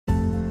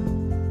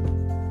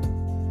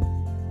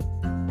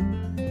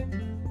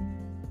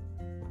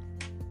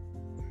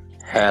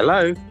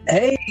Hello.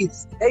 Hey,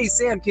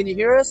 Sam, can you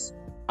hear us?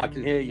 I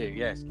can hear you,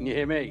 yes. Can you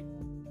hear me?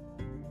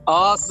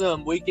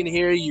 Awesome, we can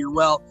hear you.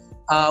 Well,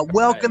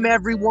 welcome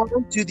everyone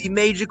to the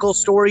Magical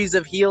Stories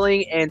of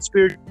Healing and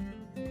Spirit.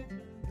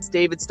 It's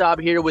David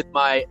Staub here with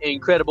my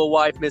incredible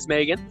wife, Miss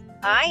Megan.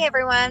 Hi,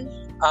 everyone.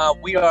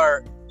 We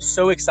are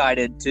so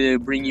excited to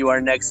bring you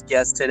our next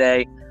guest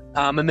today.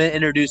 I'm going to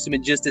introduce him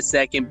in just a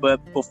second,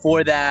 but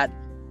before that,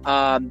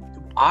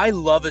 I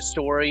love a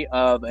story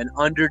of an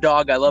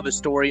underdog. I love a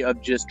story of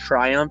just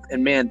triumph.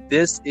 And man,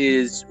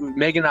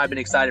 Megan and I have been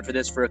excited for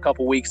this for a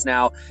couple weeks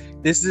now.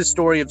 This is a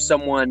story of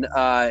someone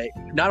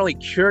not only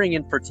curing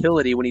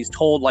infertility when he's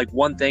told like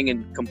one thing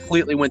and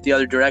completely went the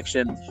other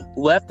direction,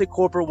 left the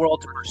corporate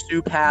world to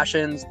pursue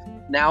passions,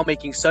 now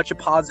making such a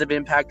positive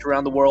impact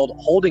around the world,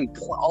 all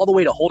the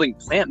way to holding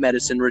plant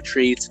medicine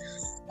retreats.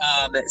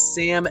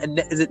 Sam,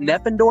 is it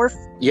Neffendorf?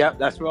 Yep,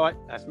 that's right.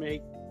 That's me.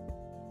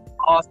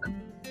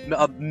 Awesome.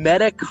 A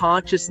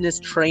meta-consciousness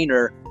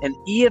trainer, an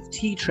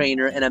EFT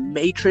trainer, and a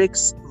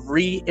matrix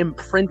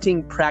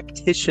reimprinting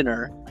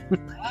practitioner.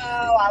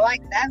 Oh, I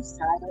like that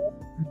title.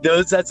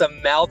 That's a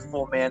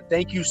mouthful, man.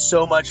 Thank you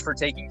so much for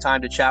taking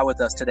time to chat with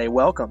us today.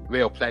 Welcome.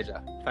 Real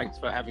pleasure. Thanks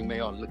for having me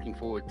on. Looking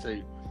forward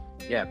to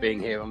being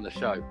here on the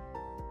show.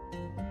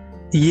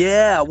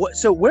 Yeah.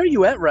 So where are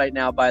you at right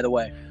now, by the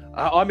way?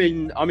 I'm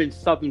in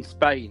southern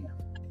Spain,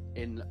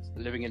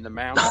 living in the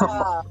mountains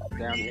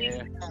down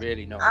here.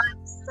 Really nice.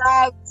 I'm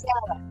so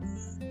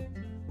jealous.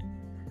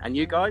 And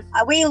you guys?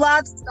 We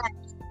love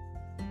Spain.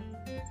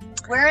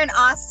 We're in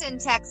Austin,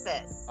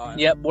 Texas.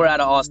 Yep, we're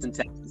out of Austin,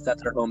 Texas.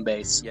 That's our home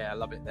base. Yeah, I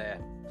love it there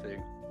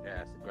too.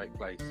 Yeah, it's a great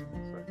place.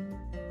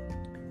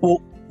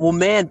 Well,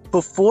 man,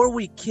 before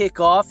we kick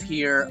off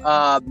here,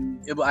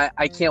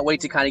 I can't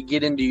wait to kind of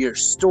get into your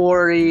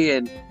story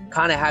and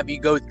kind of have you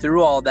go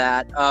through all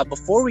that.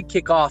 Before we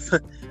kick off,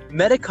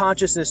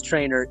 meta-consciousness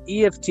trainer,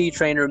 EFT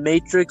trainer,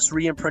 matrix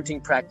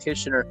reimprinting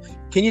practitioner.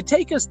 Can you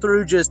take us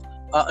through just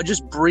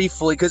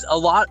briefly? Because a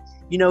lot,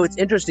 it's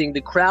interesting.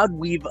 The crowd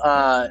we've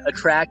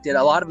attracted,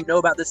 a lot of them know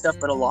about this stuff,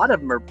 but a lot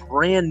of them are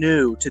brand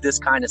new to this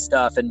kind of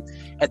stuff. And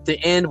at the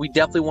end, we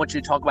definitely want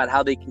you to talk about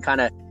how they can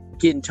kind of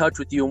get in touch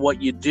with you and what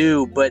you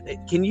do. But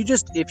can you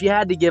just, if you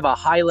had to give a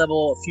high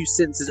level, a few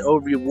sentences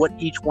overview of what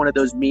each one of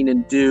those mean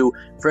and do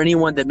for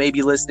anyone that may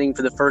be listening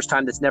for the first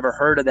time that's never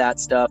heard of that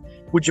stuff,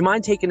 would you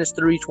mind taking us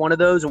through each one of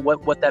those and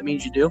what that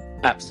means you do?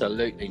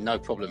 Absolutely, no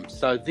problem.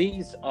 So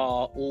these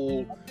are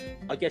all,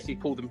 I guess you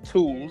call them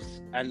tools,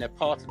 and they're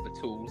part of the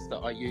tools that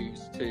I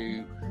use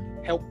to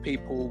help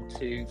people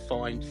to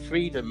find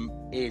freedom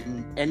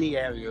in any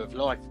area of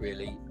life,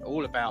 really.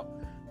 All about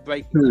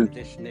breaking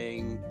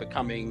conditioning,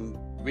 becoming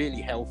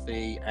really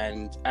healthy,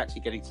 and actually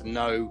getting to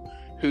know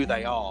who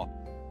they are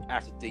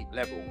at a deep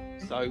level.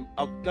 So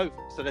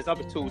there's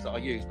other tools that I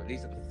use, but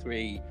these are the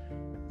three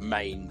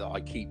main that I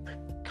keep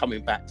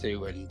coming back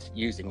to and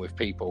using with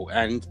people.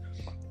 And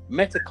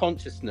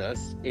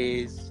meta-consciousness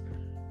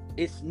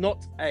it's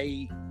not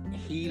a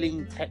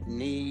healing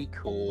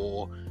technique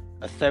or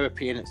a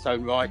therapy in its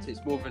own right.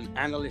 It's more of an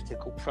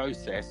analytical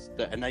process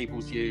that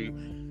enables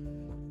you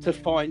to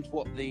find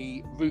what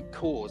the root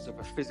cause of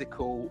a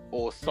physical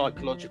or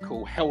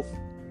psychological health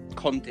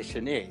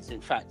condition is.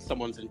 In fact,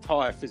 someone's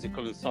entire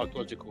physical and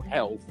psychological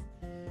health,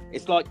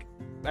 it's like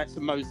that's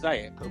a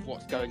mosaic of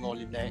what's going on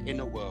in their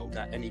inner world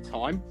at any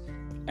time.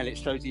 And it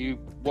shows you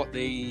what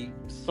the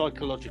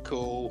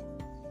psychological,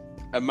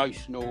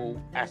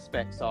 emotional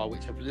aspects are,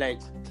 which have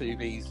led to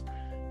these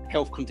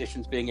health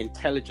conditions being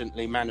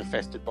intelligently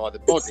manifested by the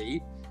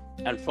body.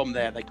 And from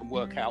there, they can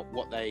work out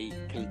what they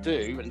can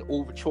do and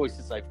all the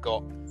choices they've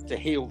got to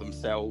heal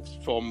themselves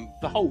from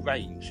the whole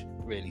range,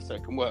 really. So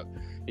it can work.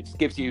 It just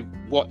gives you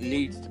what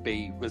needs to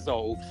be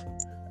resolved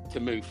to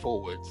move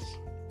forwards.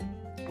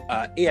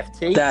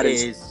 EFT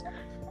is...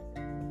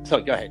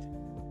 Sorry, go ahead.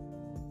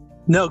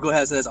 No, go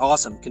ahead. That's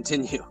awesome.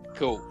 Continue.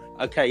 Cool.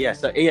 Okay, yeah.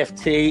 So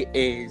EFT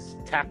is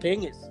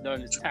tapping. It's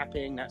known as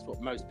tapping. That's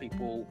what most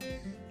people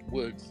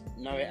would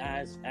know it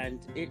as.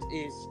 And it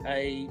is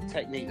a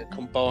technique that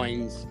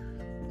combines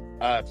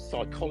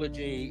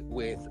psychology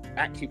with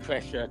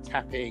acupressure,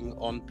 tapping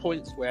on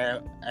points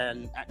where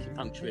an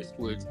acupuncturist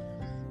would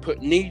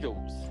put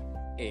needles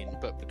in.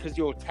 But because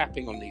you're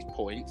tapping on these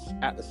points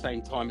at the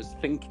same time as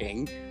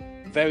thinking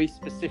very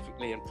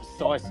specifically and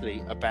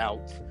precisely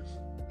about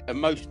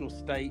emotional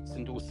states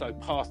and also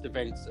past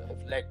events that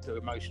have led to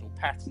emotional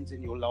patterns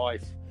in your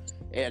life,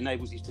 it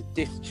enables you to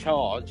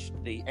discharge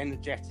the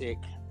energetic,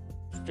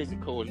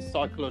 physical and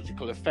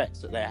psychological effects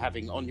that they're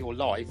having on your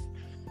life,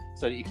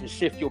 so that you can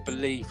shift your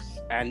beliefs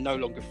and no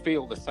longer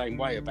feel the same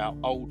way about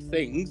old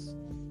things,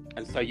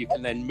 and so you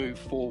can then move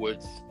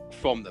forwards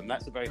from them.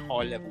 That's a very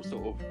high level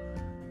sort of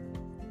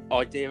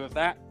idea of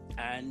that.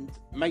 And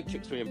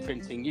matrix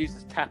reimprinting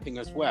uses tapping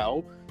as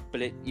well,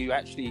 but it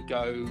gives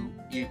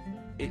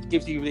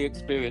you the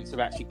experience of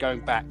actually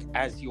going back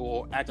as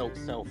your adult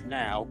self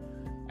now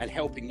and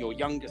helping your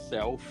younger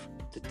self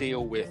to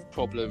deal with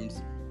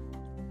problems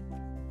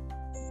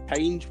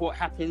change what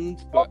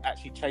happened, but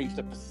actually change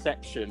the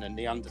perception and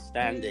the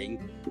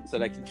understanding, so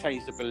they can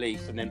change the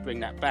beliefs and then bring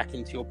that back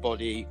into your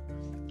body.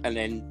 And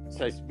then,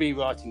 so it's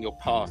rewriting your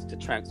past to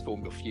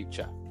transform your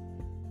future.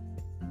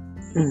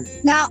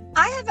 Now,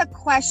 I have a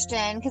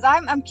question, because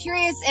I'm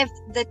curious if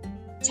the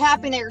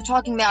tapping that you're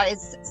talking about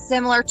is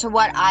similar to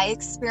what I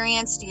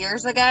experienced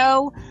years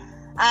ago.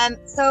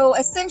 So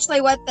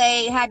essentially what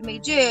they had me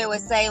do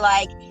is say,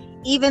 like,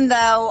 even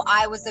though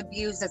I was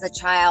abused as a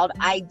child,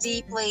 I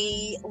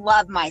deeply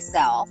love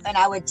myself. And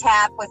I would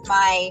tap with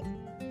my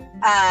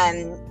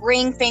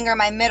ring finger,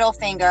 my middle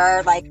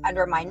finger, like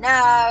under my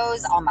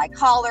nose, on my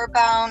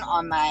collarbone,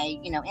 on my,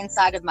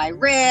 inside of my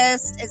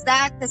wrist. Is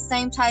that the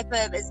same type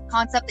of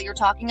concept that you're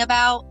talking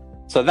about?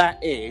 So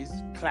that is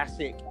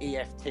classic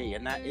EFT,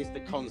 and that is the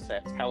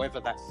concept. However,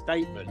 that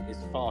statement is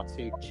far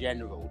too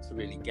general to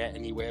really get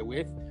anywhere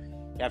with.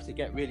 You have to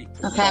get really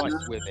precise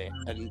with it.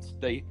 And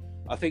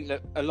I think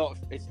that a lot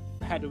of it's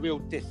had a real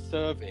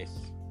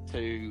disservice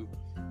to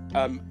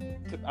I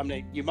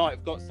mean, you might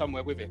have got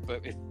somewhere with it,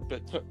 but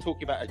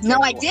talking about a general...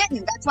 No, I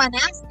didn't. That's why I'm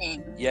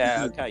asking.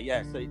 Yeah, okay,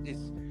 yeah. So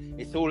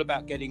it's all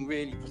about getting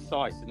really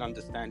precise and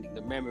understanding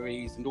the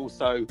memories, and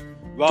also,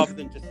 rather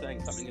than just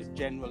saying something as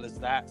general as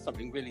that,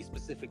 something really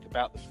specific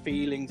about the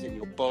feelings in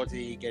your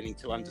body, getting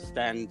to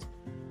understand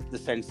the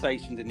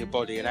sensations in your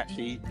body, and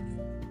actually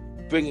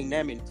bringing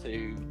them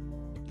into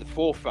the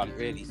forefront,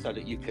 really, so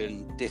that you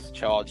can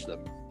discharge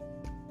them.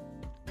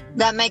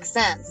 That makes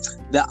sense.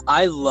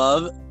 I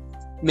love...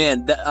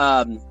 Man,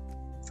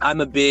 I'm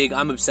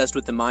obsessed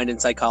with the mind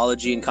and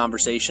psychology and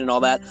conversation and all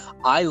that.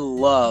 I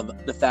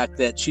love the fact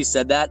that she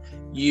said that.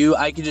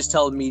 I could just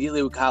tell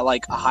immediately what kind of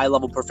like a high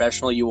level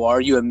professional you are.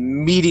 You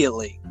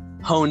immediately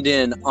honed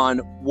in on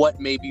what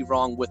may be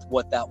wrong with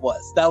what that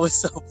was. That was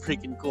so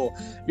freaking cool.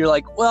 You're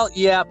like, well,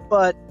 yeah,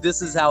 but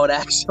this is how it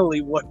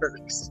actually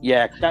works.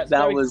 Yeah, that's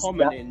very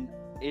common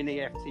in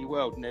EFT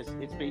world, and there's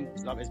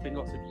been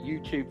lots of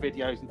YouTube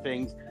videos and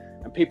things.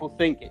 And people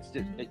think it's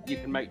just that you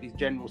can make these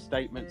general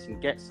statements and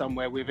get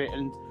somewhere with it.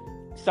 And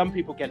some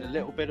people get a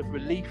little bit of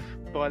relief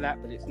by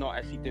that, but it's not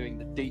actually doing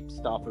the deep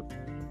stuff of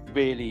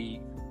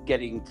really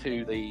getting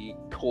to the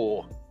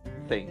core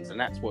things. And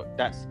that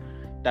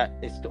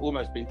it's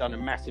almost been done a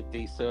massive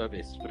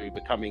disservice through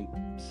becoming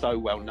so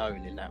well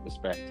known in that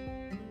respect.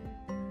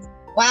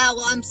 Wow.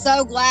 Well, I'm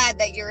so glad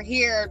that you're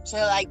here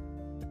to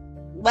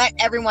let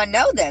everyone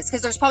know this,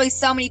 because there's probably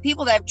so many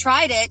people that have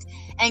tried it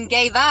and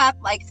gave up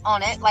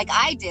on it, like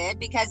I did,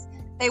 because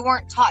they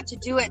weren't taught to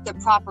do it the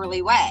proper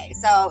way.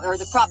 So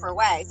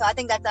I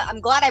think I'm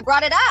glad I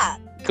brought it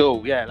up.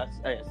 Cool. Yeah,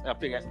 I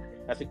think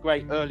that's a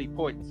great early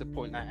point to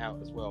point that out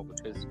as well,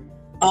 because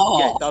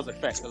it does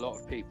affect a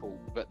lot of people,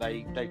 but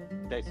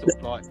they're sort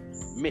of like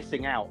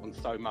missing out on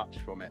so much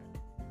from it.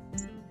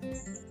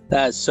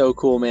 That's so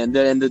cool, man.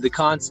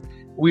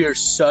 We are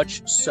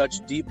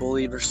such deep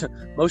believers,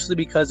 mostly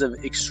because of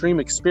extreme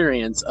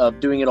experience of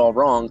doing it all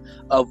wrong,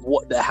 of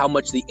how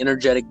much the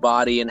energetic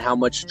body and how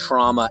much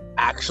trauma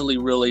actually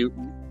really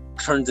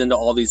turns into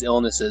all these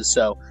illnesses.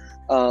 So,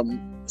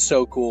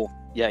 so cool.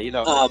 Yeah,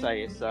 what I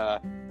say, it's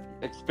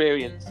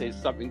experience is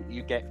something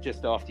you get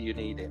just after you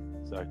need it.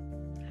 So,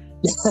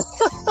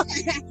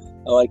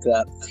 I like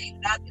that.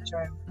 That's the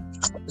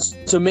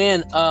term. So,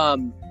 man,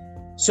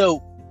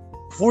 so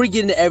before we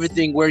get into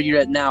everything where you're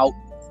at now,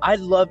 I'd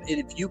love it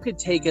if you could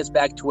take us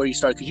back to where you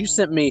started, because you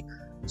sent me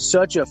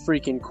such a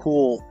freaking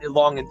cool,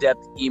 long,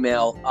 in-depth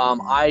email.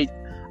 I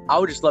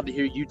would just love to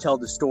hear you tell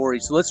the story.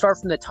 So let's start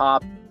from the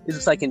top. It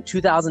looks like in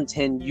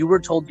 2010, you were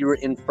told you were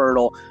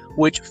infertile,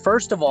 which,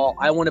 first of all,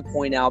 I want to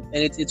point out, and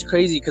it's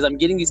crazy because I'm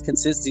getting these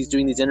consistencies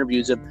doing these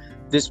interviews of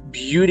this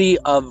beauty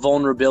of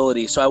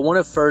vulnerability. So I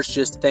want to first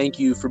just thank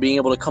you for being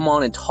able to come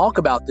on and talk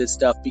about this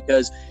stuff,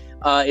 because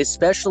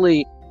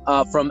especially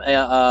from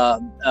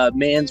a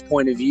man's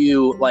point of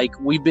view, like,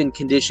 we've been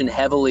conditioned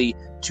heavily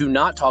to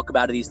not talk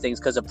about these things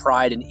because of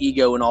pride and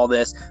ego and all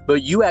this.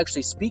 But you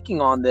actually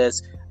speaking on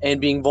this and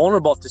being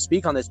vulnerable to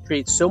speak on this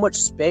creates so much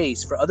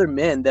space for other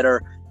men that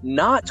are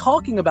not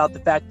talking about the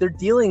fact they're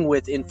dealing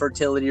with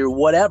infertility or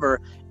whatever.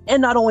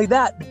 And not only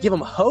that, but give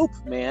them hope,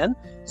 man.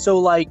 So,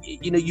 like,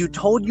 you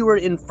told you were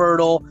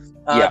infertile.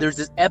 There's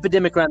this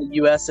epidemic around the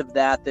U.S. of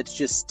that's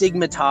just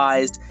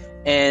stigmatized.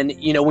 And,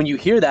 when you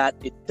hear that,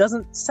 it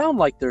doesn't sound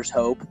like there's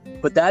hope,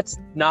 but that's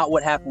not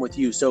what happened with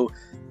you. So,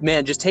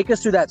 man, just take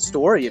us through that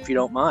story, if you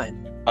don't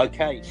mind.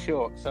 Okay,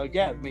 sure. So,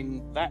 yeah, I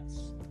mean,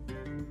 that's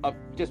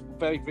just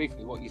very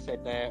briefly what you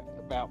said there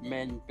about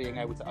men being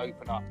able to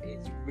open up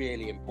is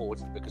really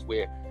important, because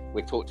we're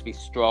taught to be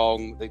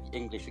strong. The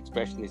English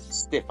expression is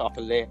stiff upper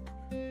lip,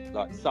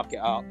 like suck it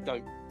up,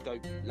 don't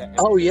let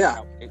everything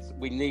out.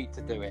 We need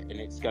to do it, and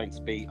it's going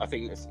to be, I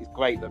think it's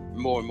great that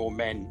more and more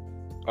men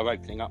are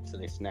opening up to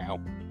this now.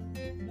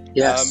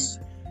 Yes.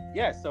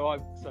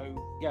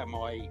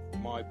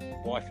 my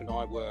wife and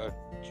I were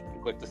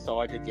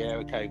decided,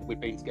 okay, we've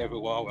been together a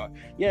while, right?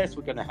 Yes,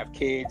 we're going to have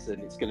kids,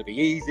 and it's going to be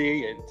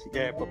easy, and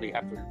probably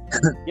happen.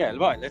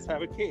 Right, let's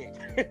have a kid.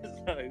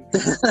 So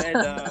then,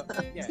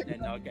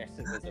 then I guess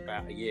it was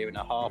about a year and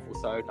a half or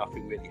so,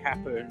 nothing really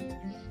happened.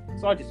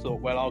 So I just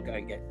thought, well, I'll go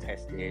and get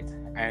tested,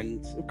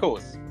 and of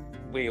course,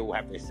 we all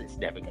have this "it's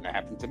never going to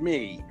happen to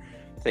me"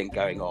 thing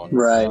going on,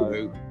 right?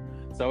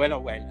 So when I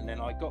went, and then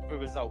I got the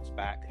results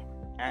back,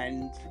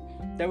 and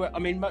there were,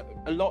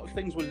 a lot of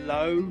things were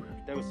low.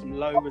 There were some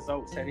low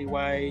results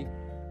anyway,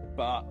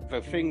 but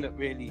the thing that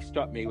really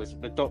struck me was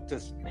the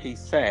doctors, he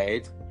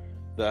said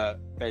that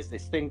there's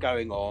this thing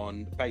going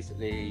on,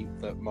 basically,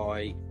 that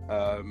my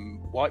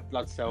white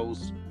blood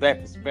cells, their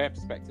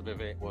perspective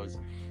of it was,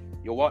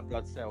 your white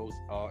blood cells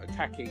are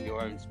attacking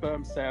your own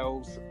sperm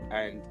cells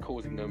and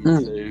causing them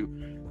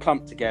to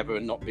clump together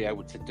and not be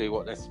able to do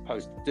what they're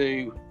supposed to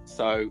do.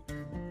 So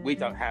we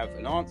don't have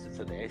an answer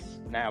to this.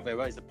 Now,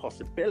 there is a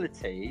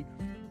possibility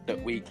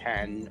that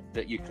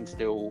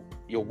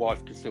your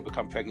wife can still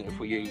become pregnant if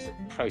we use a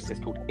process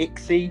called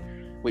ICSI,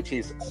 which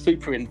is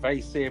super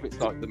invasive. It's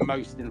like the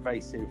most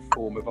invasive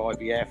form of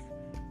IVF,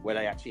 where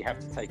they actually have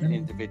to take an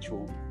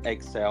individual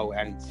egg cell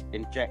and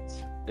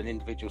inject an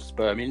individual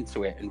sperm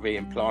into it and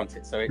reimplant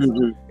it. So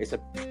it's a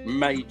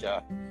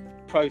major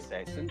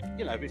process, and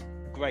it's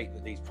great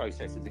that these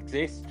processes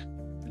exist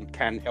and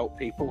can help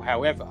people.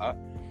 However,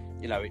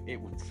 it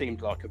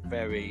seemed like a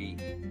very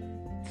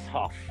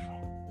tough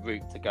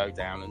route to go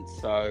down, and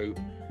so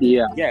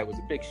it was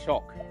a big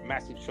shock,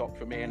 massive shock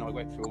for me, and I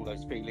went through all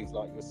those feelings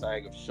like you were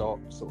saying, of shock,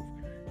 sort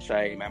of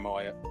shame, am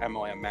I a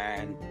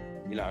man,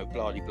 blah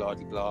blah blah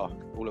blah,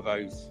 all of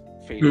those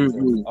feelings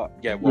of,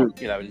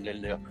 and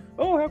then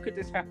how could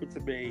this happen to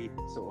me,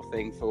 sort of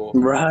thing, for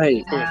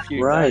a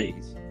few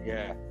days.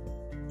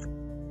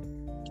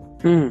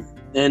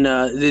 And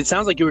it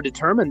sounds like you were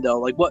determined, though.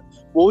 Like, what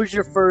was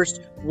your first?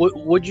 What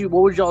would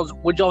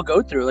y'all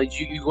go through? Like,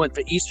 you went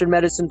for Eastern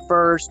medicine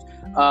first.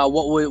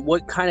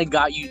 What kind of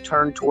got you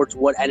turned towards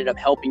what ended up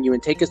helping you?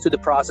 And take us through the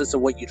process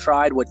of what you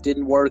tried, what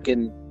didn't work,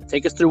 and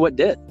take us through what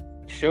did.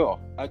 Sure.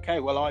 Okay.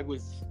 Well, I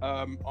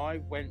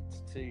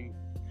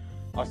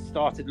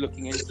started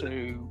looking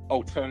into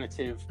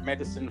alternative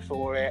medicine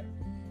for it,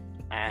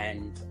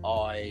 and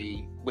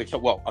I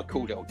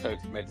called it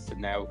alternative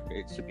medicine. Now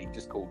it should be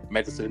just called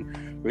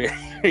medicine.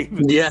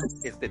 Yes,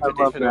 it's the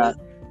traditional,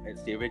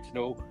 it's the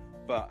original.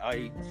 But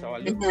I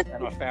looked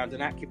and I found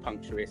an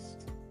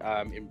acupuncturist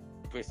in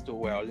Bristol,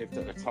 where I lived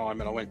at the time,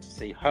 and I went to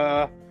see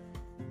her,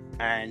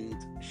 and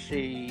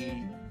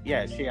she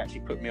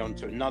actually put me on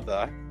to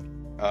another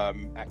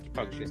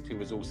acupuncturist who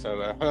was also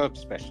a herb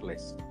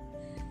specialist.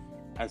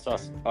 And so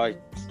I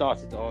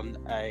started on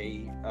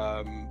a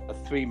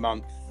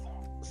 3-month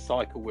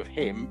cycle with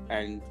him,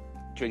 and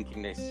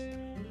drinking this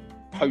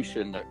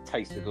potion that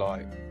tasted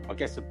like, I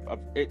guess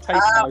it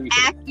tastes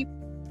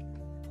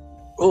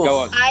Go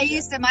on. My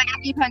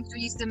acupuncturist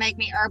used to make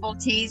me herbal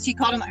teas. He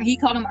called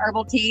them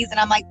herbal teas, and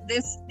I'm like,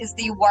 this is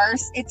the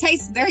worst. It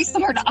tastes very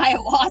similar to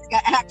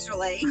ayahuasca,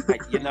 actually.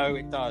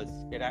 It does.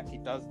 It actually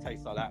does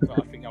taste like that, but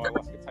I think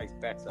ayahuasca tastes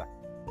better.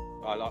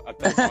 I don't like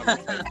the taste of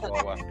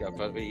ayahuasca,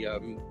 but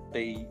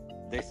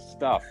this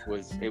stuff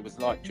was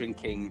like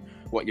drinking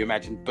what you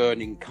imagine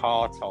burning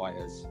car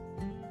tires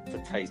for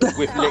taste,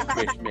 with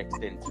licorice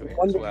mixed into it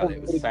as well.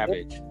 It was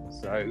savage.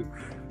 So,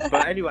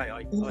 but anyway,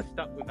 I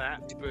stuck with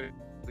that, with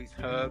these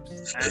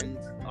herbs, and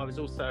I was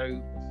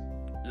also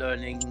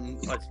learning.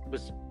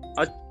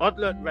 I'd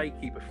learned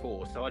Reiki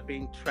before, so I'd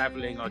been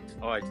traveling.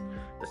 I'd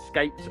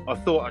escaped. I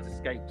thought I'd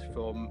escaped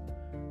from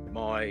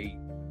my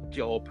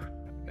job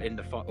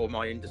or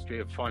my industry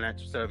of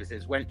financial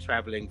services. Went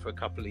traveling for a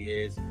couple of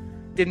years.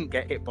 Didn't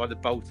get hit by the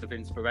bolt of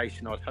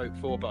inspiration I'd hoped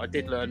for, but I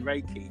did learn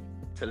Reiki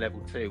to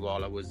level 2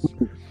 while I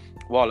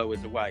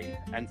was away,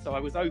 and so I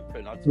was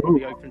open. I'd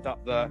probably opened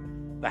up the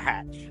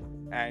hatch,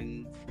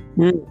 and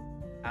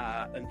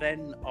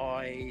then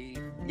I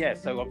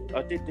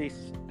did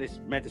these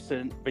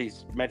medicines,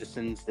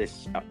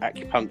 this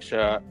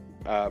acupuncture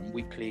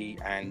weekly,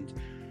 and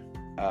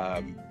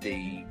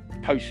the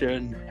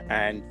potion,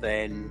 and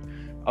then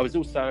I was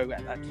also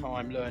at that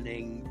time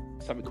learning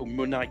something called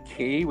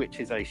Munaiki, which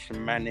is a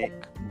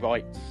shamanic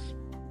rites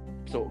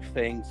sort of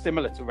thing,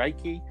 similar to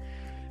Reiki,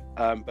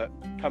 but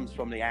comes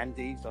from the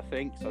Andes, I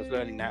think. So I was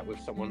learning that with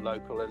someone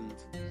local, and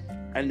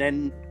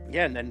then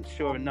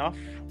sure enough,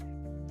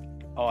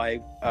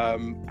 I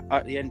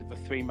at the end of the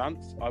 3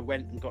 months, I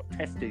went and got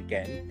tested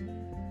again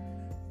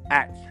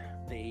at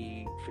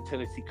the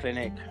fertility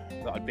clinic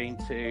that I'd been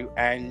to,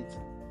 and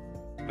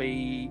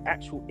the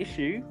actual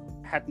issue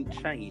hadn't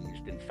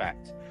changed, in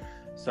fact.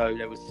 So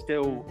there was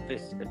still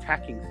this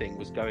attacking thing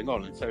was going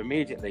on, and so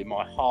immediately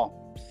my heart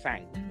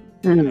sank.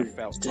 And I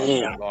felt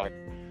like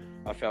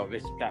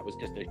that was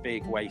just a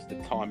big waste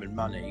of time and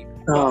money.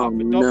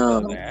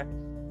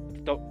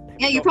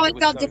 You probably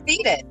felt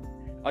defeated.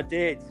 I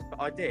did,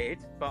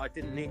 but I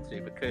didn't need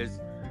to, because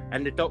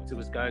And the doctor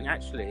was going,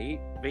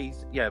 actually,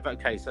 these,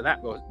 okay, so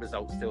that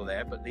result's still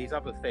there, but these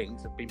other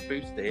things have been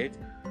boosted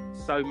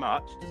so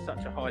much to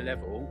such a high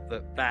level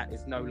that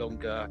is no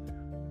longer,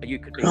 you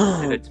could be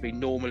considered to be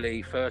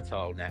normally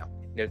fertile now,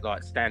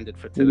 like standard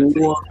fertility.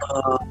 Wow,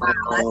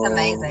 that's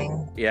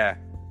amazing. Yeah.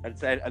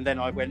 And then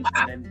I went,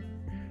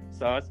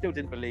 so I still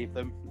didn't believe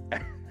them.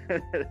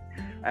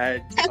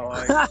 and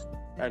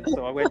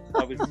so I went,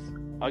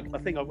 I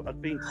think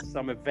I'd been to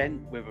some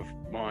event with a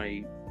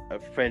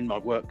friend, my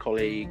work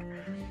colleague,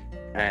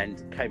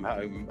 and came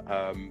home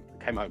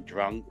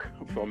drunk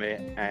from it.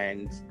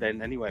 And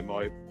then anyway,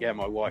 my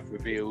wife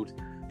revealed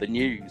the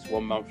news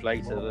 1 month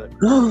later that she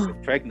was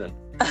pregnant.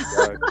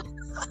 So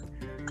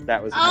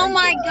that was amazing. Oh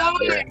my God.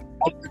 Yeah.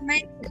 That's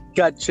amazing.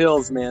 Got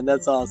chills, man.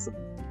 That's awesome.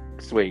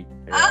 Sweet.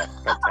 Yeah,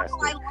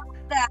 fantastic. I love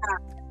that.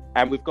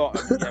 And we've got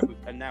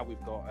now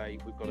we've got a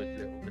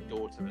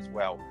daughter as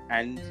well.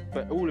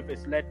 But all of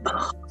this led me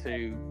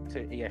to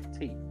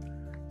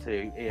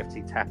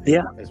EFT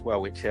tapping as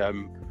well, which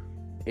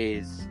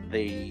is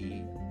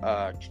the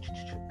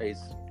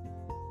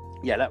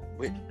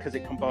because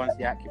it combines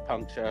the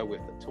acupuncture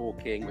with the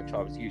talking, which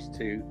I was used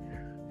to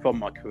from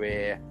my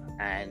career,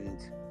 and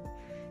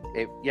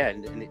it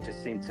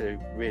just seemed to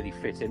really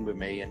fit in with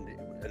me, and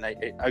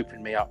it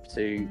opened me up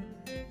to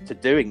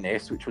doing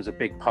this, which was a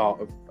big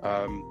part of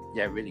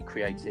really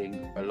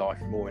creating a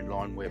life more in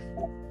line with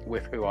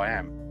who I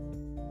am.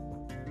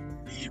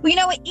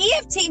 Well,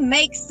 EFT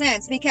makes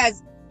sense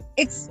because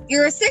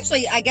you're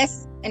essentially, I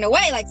guess, in a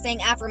way, like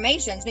saying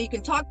affirmations. You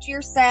can talk to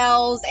your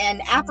cells,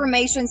 and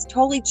affirmations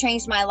totally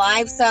changed my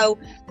life. So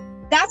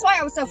that's why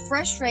I was so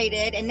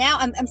frustrated. And now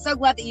I'm so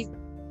glad that you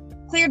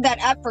cleared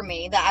that up for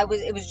me, that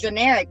it was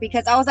generic,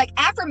 because I was like,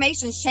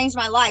 affirmations changed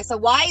my life. So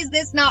why is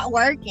this not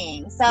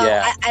working? So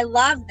I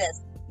love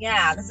this.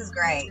 Yeah, this is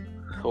great.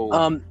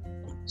 Cool.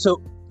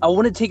 So I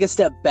want to take a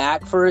step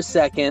back for a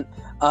second,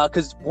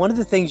 because one of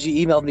the things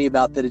you emailed me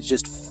about that has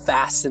just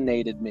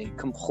fascinated me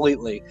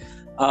completely.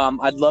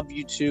 I'd love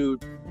you to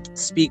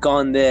speak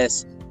on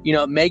this.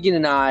 Megan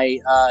and I,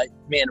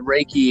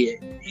 Reiki,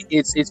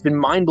 it's been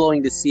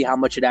mind-blowing to see how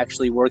much it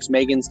actually works.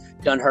 Megan's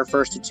done her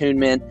first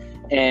attunement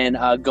and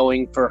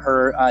going for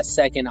her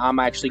second. I'm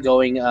actually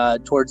going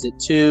towards it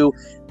too.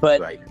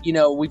 But, right.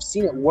 We've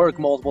seen it work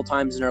multiple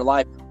times in her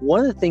life. One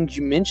of the things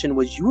you mentioned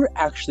was you were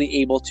actually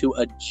able to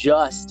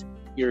adjust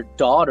your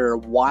daughter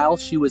while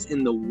she was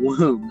in the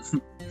womb.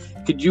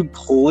 Could you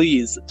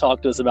please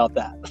talk to us about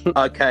that?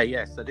 Okay,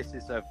 yeah. So this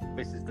is the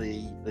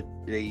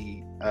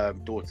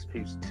daughter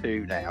who's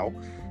 2 now.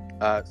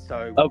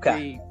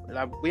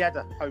 We had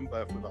a home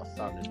birth with our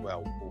son as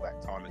well all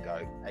that time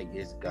ago, 8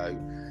 years ago.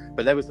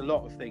 But there was a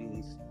lot of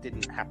things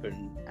didn't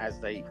happen as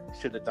they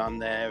should have done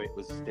there. It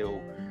was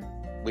still,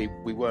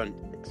 we weren't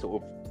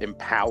sort of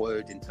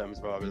empowered in terms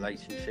of our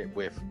relationship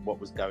with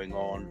what was going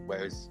on.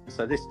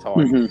 So this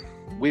time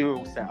we were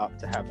all set up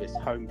to have this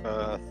home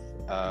birth.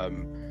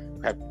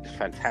 We had this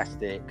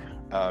fantastic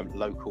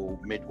local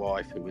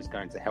midwife who was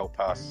going to help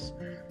us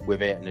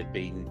with it and had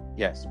been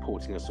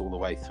supporting us all the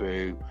way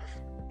through.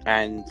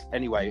 And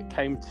anyway, it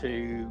came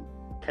to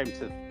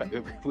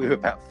we were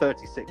about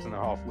 36 and a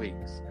half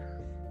weeks,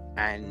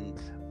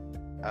 and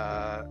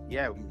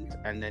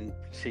and then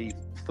she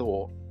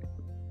thought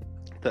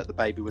that the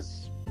baby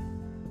was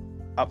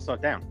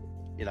upside down,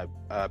 the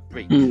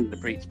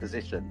breech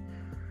position.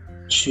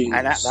 Jeez.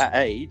 And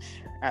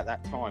at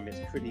that time, it's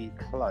pretty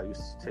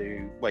close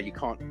to where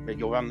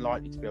you're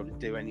unlikely to be able to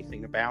do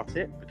anything about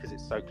it because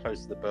it's so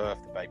close to the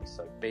birth. The baby's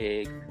so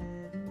big.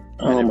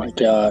 Oh my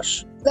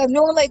gosh! So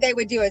normally they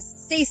would do a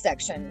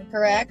C-section,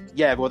 correct?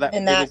 Yeah, well,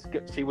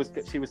 she was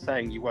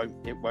saying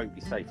it won't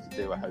be safe to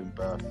do a home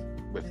birth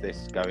with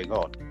this going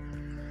on.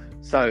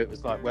 So it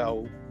was like,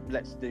 well,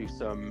 let's do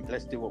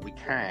what we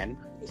can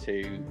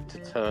to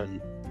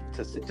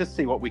just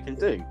see what we can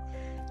do.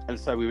 And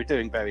so we were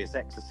doing various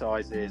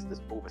exercises,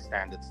 there's all the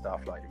standard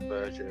stuff like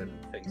inversion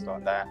and things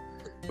like that.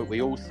 But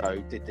we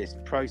also did this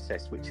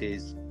process, I've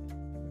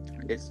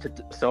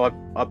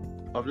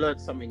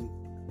learned something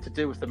to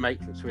do with the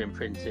matrix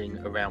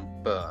reimprinting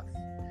around birth,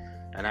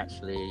 and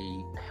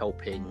actually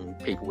helping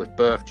people with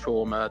birth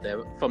trauma,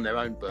 from their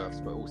own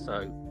births, but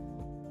also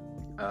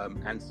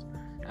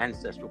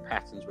ancestral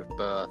patterns with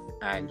birth,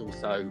 and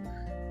also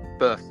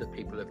births that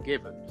people have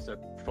given, so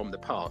from the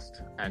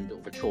past, and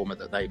all the trauma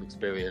that they've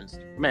experienced,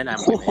 men and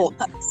women. Oh,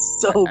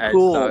 that's so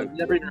cool. So, I've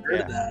never even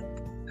heard of that.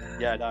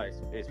 Yeah, no,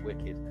 it's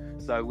wicked.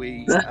 So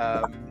we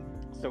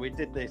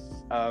did this.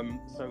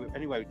 So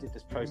anyway, we did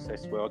this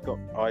process where I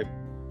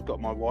got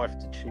my wife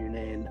to tune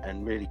in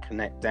and really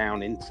connect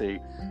down into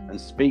and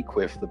speak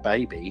with the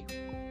baby,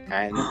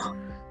 and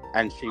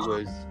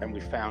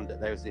we found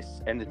that there was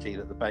this energy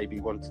that the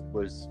baby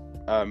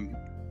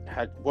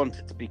had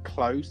wanted to be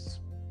close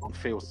and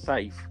feel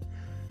safe,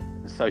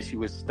 so she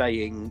was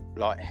staying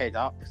like head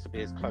up to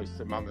be as close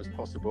to mum as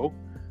possible.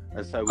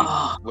 And so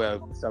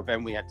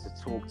then we had to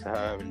talk to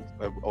her,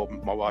 or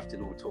my wife did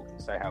all the talking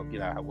to say how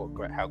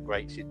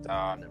great she'd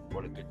done and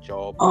what a good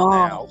job. And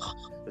now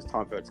it's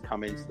time for her to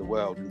come into the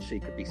world, and she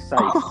could be safe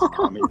to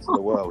come into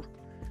the world.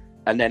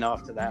 And then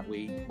after that,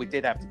 we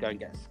did have to go and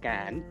get a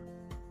scan,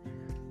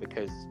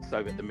 because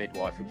so that the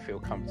midwife would feel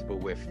comfortable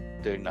with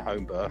doing the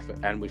home birth.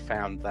 And we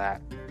found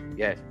that,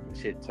 yeah,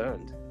 she had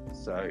turned.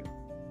 So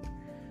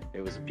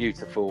it was a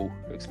beautiful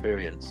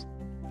experience.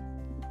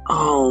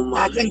 Oh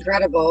my, that's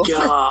incredible.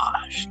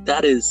 gosh,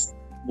 that is,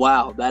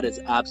 wow, that is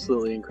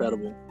absolutely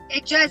incredible.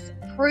 It just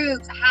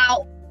proves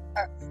how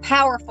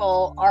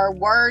powerful our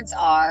words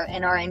are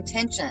and our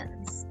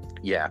intentions.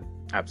 Yeah,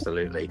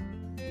 absolutely.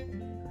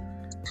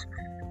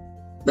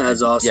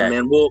 That's awesome,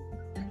 man. Well,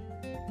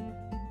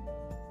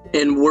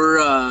 and we're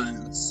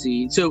let's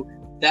see. So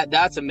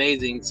that's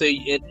amazing. So,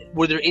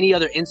 were there any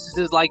other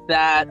instances like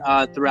that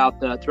throughout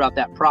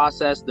that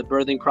process, the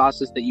birthing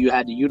process, that you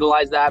had to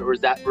utilize that, or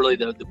is that really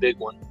the big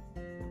one?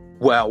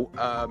 Well,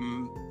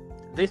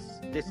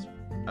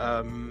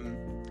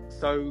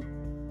 so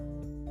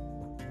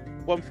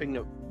one thing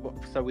that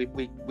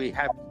we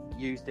have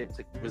used it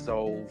to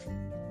resolve,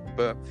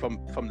 but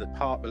from the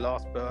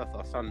last birth,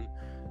 our son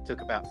took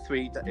about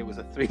 3 days. It was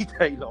a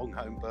 3-day long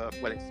home birth.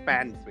 Well, it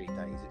spanned 3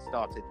 days. It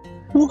started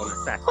on a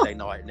Saturday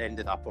night and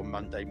ended up on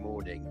Monday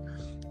morning.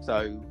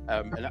 So,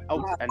 and it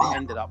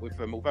ended up with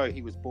them. Although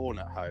he was born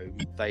at home,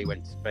 they were.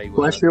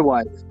 Bless your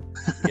wife.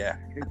 Yeah,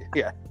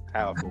 yeah,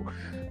 powerful,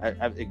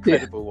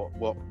 incredible.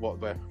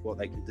 Yeah. What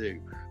they can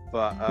do,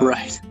 but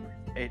right.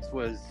 It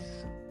was.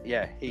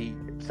 Yeah,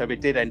 so we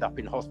did end up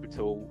in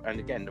hospital,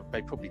 and again,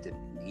 they probably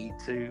didn't need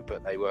to,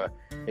 but they were.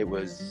 It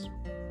was,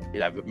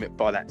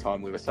 by that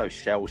time we were so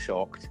shell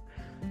shocked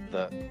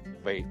that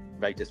they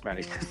just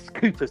managed to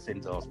scoop us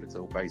into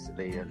hospital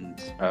basically, and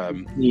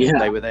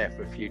they were there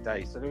for a few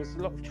days. So there was a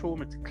lot of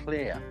trauma to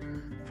clear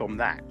from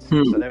that.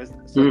 So there was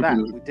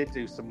that we did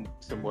do some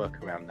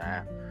work around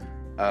that.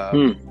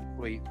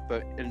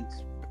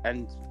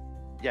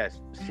 Yes,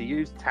 she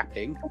used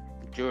tapping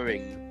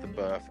during the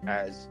birth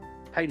as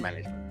pain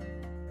management,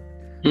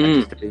 and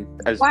just to be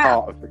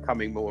part of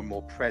becoming more and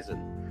more present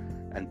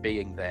and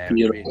being there,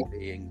 really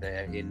being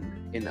there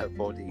in her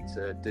body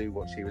to do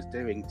what she was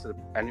doing.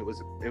 And it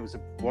was a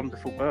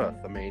wonderful birth.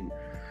 I mean,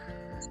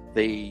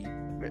 the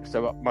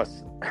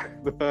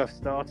birth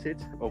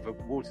started, or the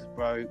waters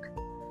broke,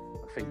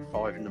 I think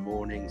 5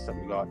 a.m,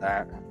 something like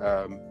that.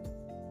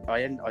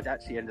 I'd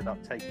actually ended up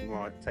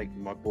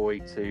taking my boy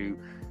to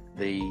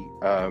the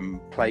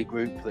play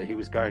group that he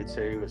was going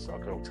to. It's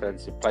like an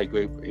alternative play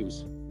group he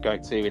was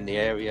going to in the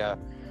area,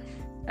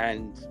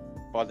 and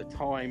by the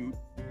time,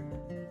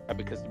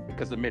 because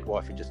the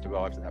midwife had just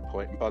arrived at that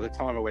point, and by the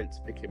time I went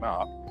to pick him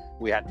up,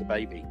 we had the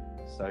baby.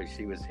 So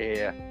she was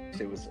here.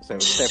 So it was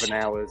 7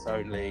 hours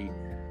only.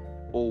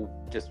 All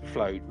just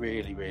flowed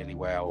really, really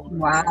well.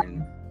 Wow.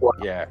 And,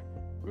 yeah,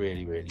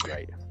 really, really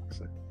great.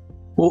 So.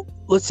 Well,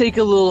 let's take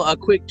a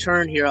quick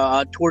turn here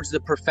towards the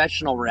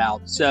professional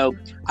route. So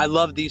I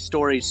love these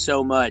stories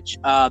so much.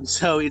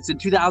 So it's in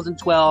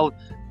 2012,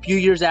 a few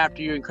years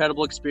after your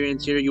incredible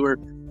experience here. You were,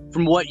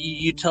 from what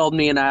you told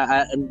me, and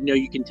I know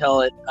you can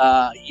tell it,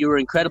 you were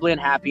incredibly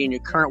unhappy in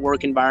your current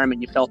work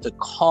environment. You felt a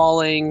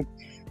calling.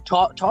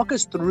 Talk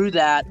us through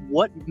that.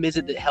 What is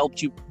it that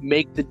helped you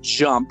make the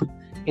jump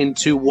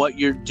into what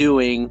you're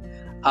doing?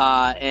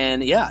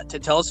 And to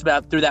tell us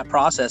about through that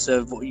process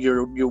of where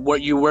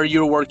you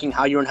were working,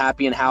 how you're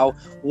unhappy, and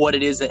what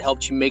it is that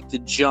helped you make the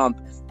jump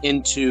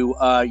into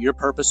your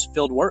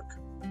purpose-filled work.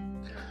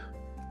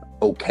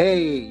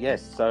 Okay,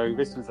 yes. So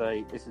this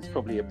is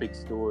probably a big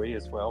story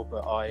as well,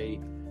 but I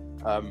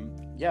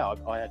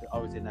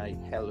was in a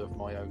hell of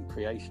my own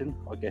creation,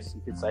 I guess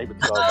you could say,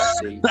 because I was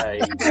actually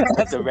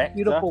a director.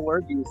 Beautiful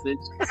word usage.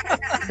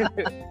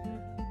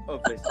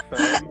 Of this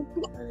firm,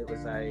 and it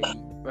was a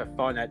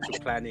financial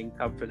planning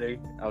company.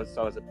 I was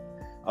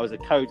a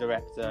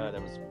co-director.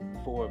 There was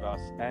 4 of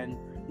us, and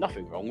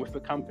nothing wrong with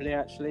the company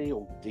actually,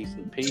 all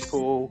decent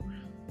people,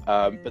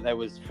 but there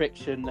was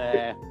friction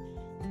there.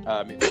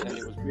 It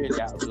was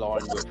really out of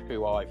line with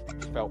who I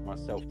felt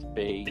myself to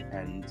be,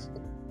 and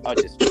I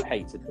just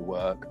hated the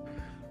work.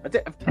 I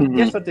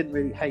guess I didn't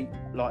really hate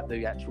like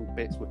the actual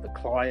bits with the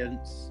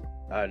clients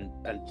and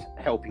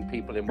helping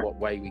people in what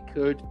way we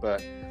could,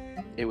 but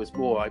it was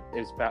about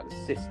the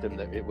system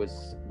that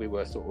we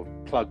were sort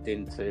of plugged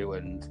into,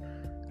 and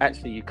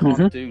actually you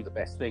can't do the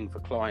best thing for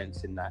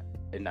clients in that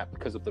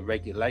because of the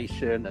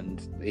regulation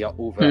and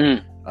all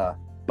the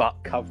butt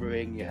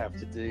covering you have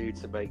to do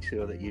to make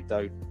sure that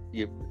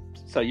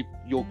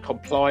your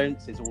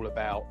compliance is all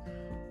about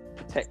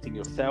protecting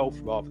yourself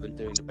rather than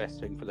doing the best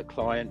thing for the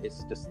client.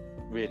 It's just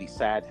really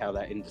sad how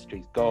that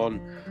industry's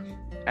gone,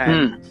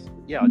 and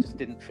I just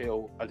didn't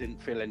feel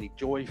any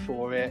joy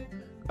for it.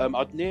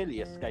 I'd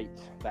nearly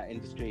escaped that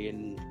industry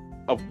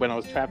when I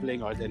was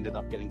traveling. I'd ended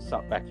up getting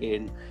sucked back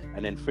in,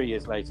 and then 3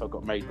 years later I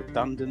got made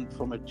redundant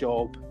from a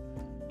job,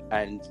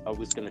 and I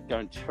was going to go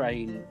and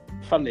train,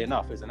 funnily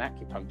enough, as an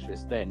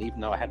acupuncturist then, even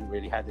though I hadn't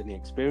really had any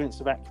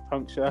experience of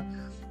acupuncture.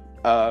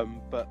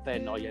 But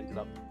then I ended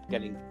up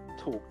getting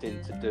talked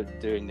into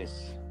doing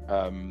this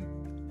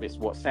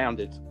what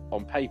sounded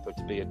on paper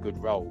to be a good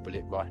role, but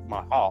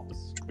my heart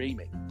was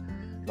screaming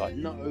like,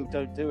 no,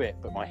 don't do it.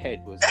 But my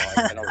head was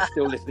like, and I was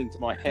still listening to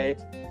my head,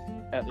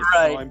 at this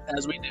Right, time,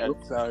 as we do.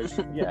 And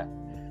so yeah.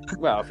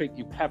 Well, I think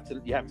you have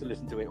to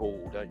listen to it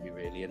all, don't you?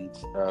 Really, and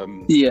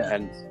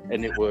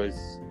and it was,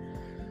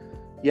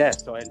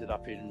 so I ended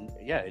up in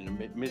a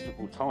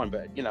miserable time.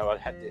 But I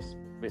had this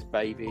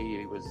baby.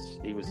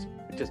 He was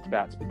just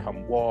about to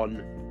become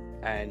one,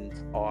 and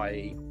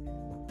I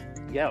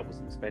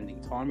wasn't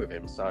spending time with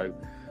him. So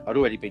I'd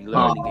already been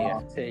learning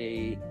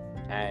EFT,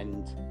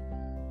 and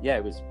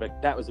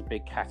that was a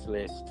big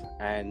catalyst.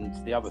 And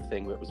the other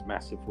thing that was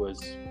massive was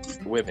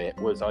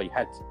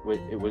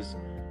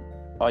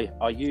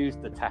I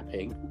used the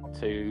tapping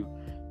to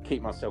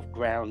keep myself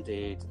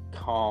grounded,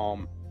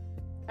 calm,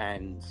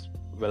 and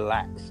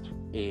relaxed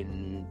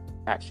in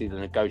actually the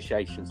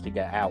negotiations to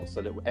get out,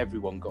 so that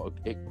everyone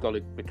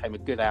became a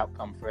good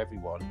outcome for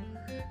everyone,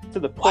 to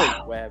the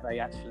point where they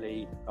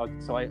actually. I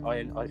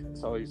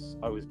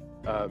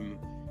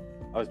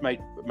was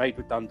made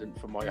redundant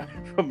from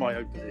my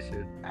own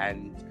position,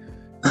 and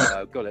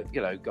got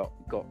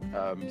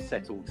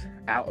settled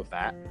out of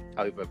that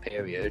over a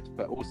period.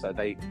 But also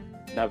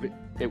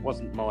it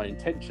wasn't my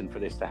intention for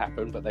this to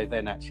happen, but they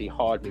then actually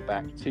hired me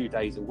back 2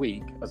 days a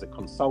week as a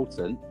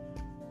consultant.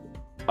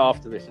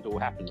 After this had all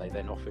happened, they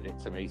then offered it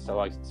to me, so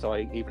I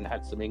even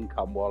had some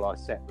income while I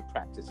set the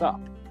practice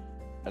up,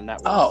 and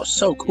that was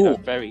so cool.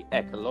 Very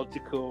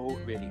ecological.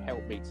 Really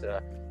helped me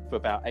for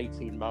about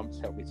 18 months,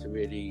 helped me to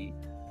really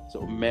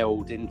sort of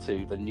meld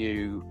into the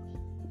new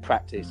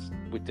practice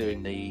with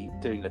doing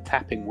the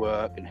tapping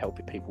work and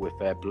helping people with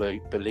their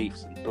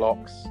beliefs and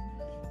blocks,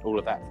 all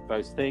of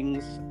those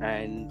things.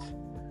 And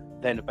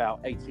then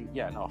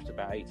after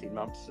about 18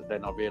 months,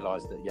 then I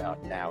realized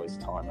that now is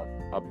time.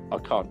 I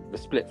can't, the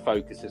split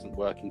focus isn't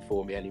working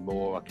for me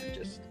anymore. I can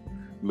just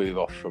move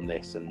off from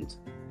this and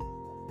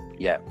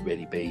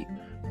really be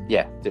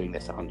doing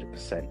this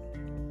 100%.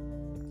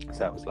 So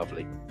that was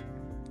lovely.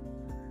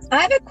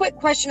 I have a quick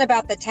question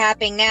about the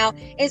tapping. Now,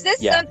 is this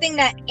something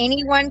that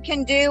anyone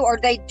can do, or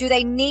do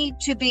they need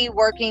to be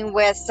working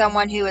with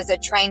someone who is a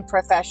trained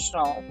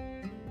professional?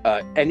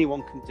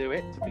 Anyone can do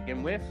it to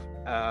begin with.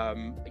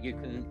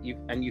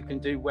 You can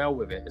do well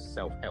with it as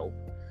self-help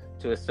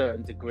to a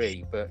certain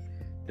degree, but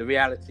the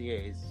reality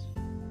is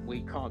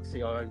we can't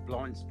see our own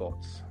blind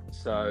spots.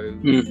 So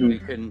we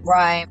can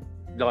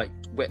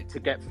to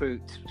get through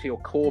to your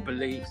core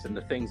beliefs and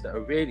the things that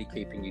are really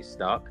keeping you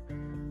stuck.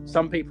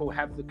 Some people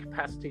have the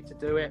capacity to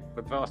do it.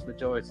 The vast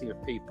majority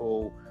of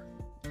people,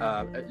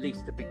 at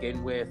least to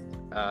begin with,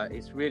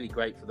 it's really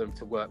great for them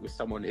to work with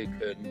someone who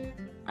can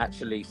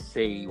actually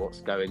see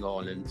what's going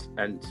on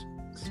and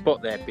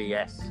spot their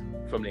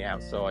BS from the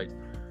outside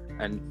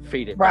and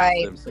feed it back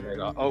to them. So they're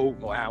like, oh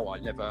wow, I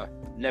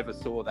never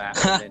saw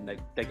that. And then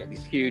they get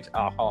these huge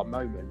aha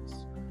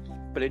moments.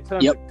 But in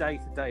terms of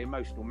day-to-day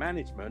emotional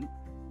management,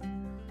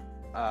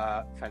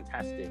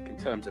 fantastic. In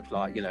terms of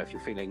if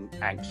you're feeling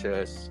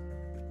anxious,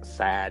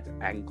 sad,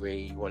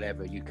 angry,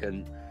 whatever, you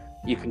can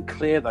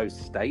clear those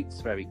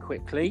states very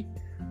quickly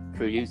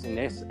through using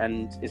this.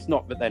 And it's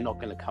not that they're not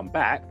going to come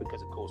back,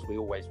 because of course we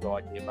always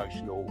ride the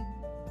emotional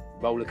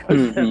roller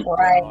coaster of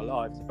our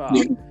lives, but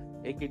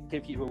it could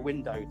give you a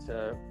window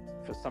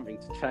for something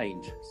to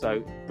change.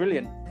 So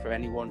brilliant for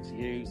anyone to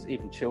use.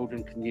 Even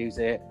children can use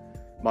it.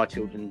 My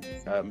children,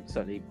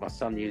 certainly my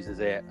son uses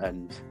it,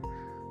 and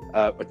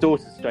my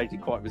daughter's strangely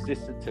quite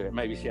resistant to it.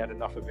 Maybe she had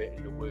enough of it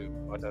in the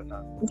womb, I don't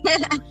know.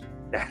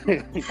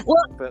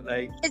 Well, but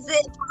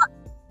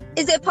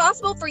is it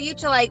possible for you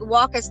to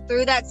walk us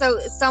through that? So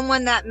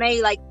someone that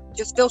may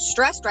just feel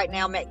stressed right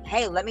now,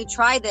 hey, let me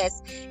try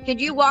this.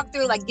 Could you walk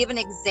through, give an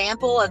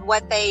example of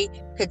what they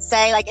could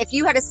say? If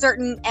you had a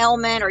certain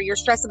ailment or you're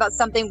stressed about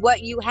something,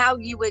 how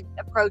you would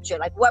approach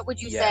it? What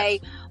would you say?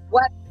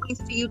 What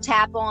points do you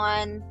tap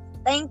on?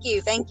 Thank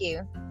you.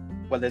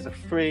 Well, there's a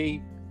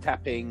free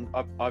tapping.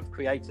 I've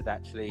created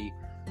actually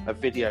a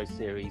video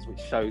series which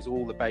shows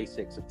all the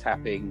basics of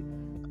tapping.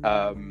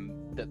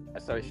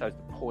 So it shows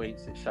the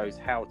points,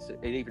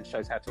 it even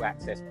shows how to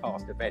access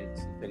past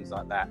events and things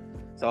like that.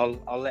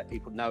 So I'll let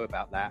people know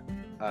about that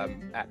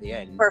at the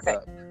end.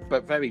 Perfect.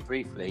 But very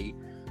briefly,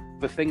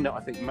 the thing that I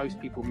think most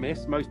people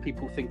miss, most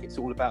people think it's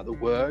all about the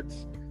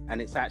words,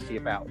 and it's actually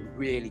about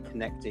really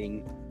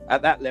connecting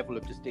at that level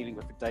of just dealing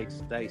with the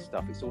day-to-day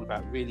stuff. It's all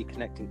about really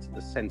connecting to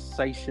the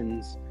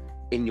sensations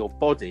in your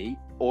body,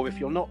 or if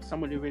you're not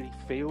someone who really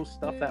feels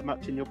stuff that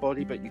much in your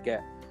body, but you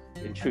get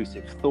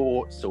intrusive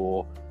thoughts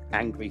or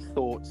angry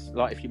thoughts,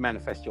 like if you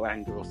manifest your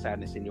anger or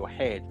sadness in your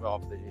head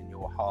rather than in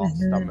your heart,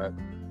 stomach,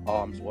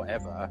 arms,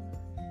 whatever.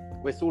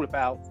 It's all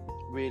about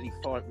really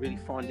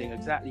finding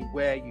exactly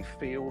where you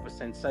feel the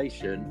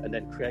sensation and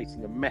then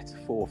creating a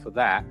metaphor for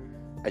that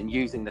and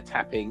using the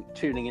tapping,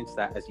 tuning into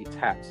that as you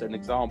tap. So an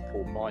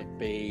example might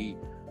be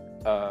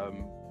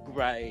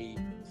grey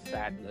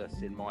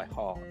sadness in my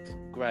heart,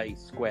 grey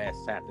square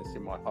sadness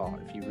in my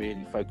heart, if you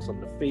really focus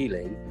on the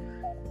feeling.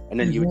 And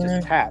then you would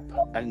just tap,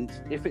 and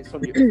if it's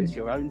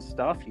your own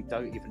stuff, you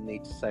don't even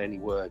need to say any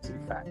words.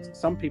 In fact,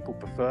 some people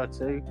prefer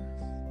to,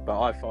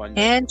 but I find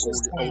that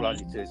all I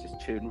need to do is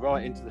just tune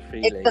right into the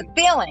feeling. It's the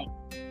feeling.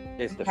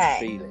 It's the Okay.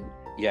 feeling.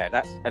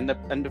 Yeah, and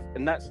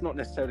that's not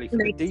necessarily for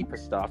the deeper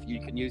stuff. You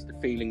can use the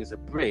feeling as a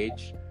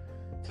bridge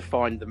to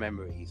find the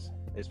memories.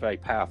 It's very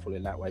powerful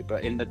in that way.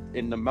 But in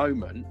the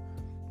moment,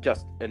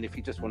 and if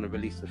you just want to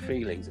release the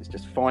feelings, it's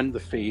just find the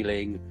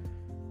feeling,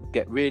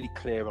 get really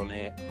clear on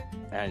it,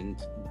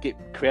 and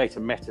create a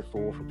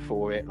metaphor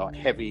for it, like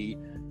heavy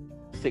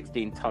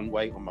 16-ton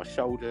weight on my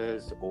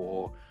shoulders,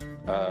 or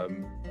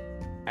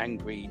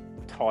angry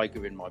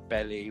tiger in my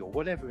belly, or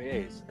whatever it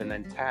is, and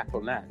then tap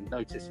on that and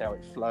notice how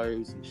it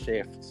flows and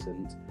shifts.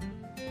 And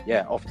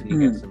often you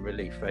get some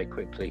relief very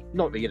quickly.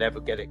 Not that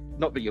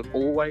you'll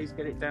always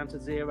get it down to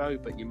zero,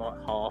 but you might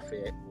half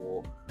it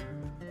or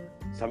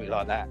something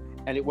like that.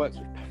 And it works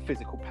with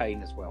physical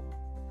pain as well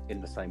in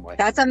the same way.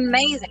 That's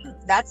amazing.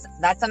 That's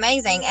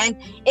amazing. And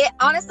it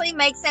honestly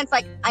makes sense.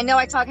 Like, I know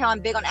I talk how I'm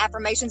big on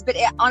affirmations, but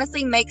it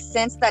honestly makes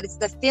sense that it's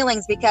the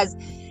feelings, because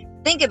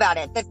think about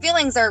it. The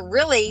feelings are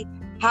really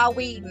how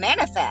we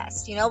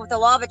manifest, with the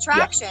law of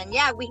attraction.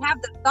 Yeah, we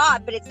have the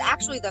thought, but it's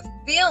actually the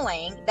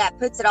feeling that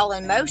puts it all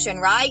in motion,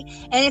 right?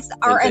 And it's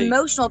our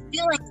emotional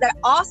feelings that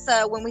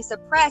also, when we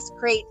suppress,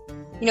 create,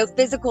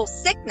 physical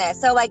sickness.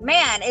 So like,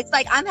 man, it's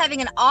like I'm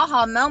having an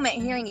aha moment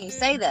hearing you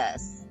say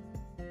this.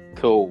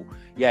 Cool.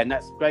 Yeah, and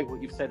that's great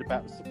what you've said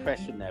about the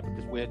suppression there,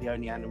 because we're the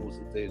only animals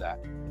that do that.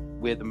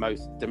 We're the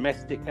most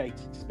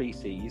domesticated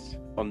species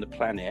on the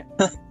planet,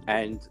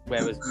 and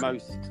whereas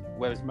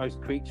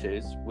most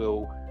creatures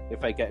will,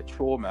 if they get a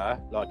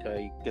trauma, like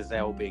a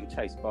gazelle being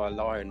chased by a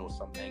lion or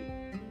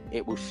something,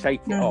 it will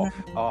shake it off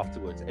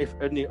afterwards. If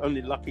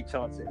only lucky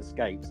chance it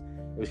escapes,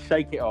 it will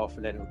shake it off,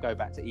 and then it will go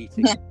back to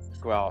eating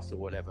grass or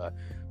whatever.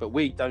 But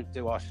we don't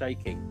do our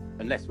shaking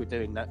unless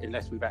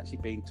we've actually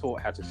been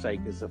taught how to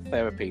shake as a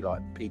therapy,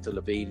 like Peter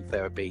Levine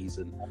therapies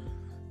and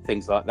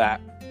things like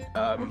that.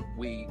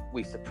 We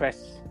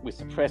suppress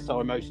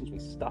our emotions, we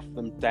stuff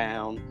them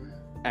down,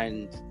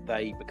 and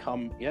they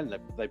become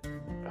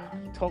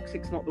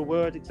toxic's not the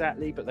word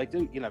exactly, but they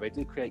do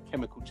create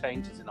chemical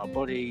changes in our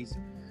bodies.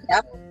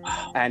 Yep.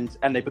 And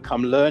they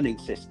become learning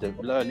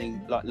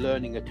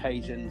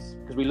occasions,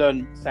 because we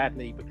learn,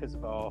 sadly, because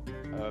of our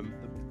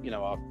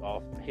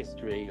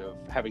history of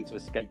having to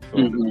escape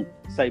from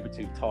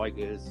saber-toothed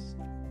tigers,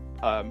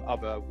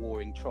 other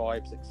warring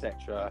tribes,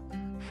 etc.,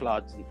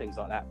 floods and things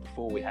like that,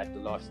 before we had the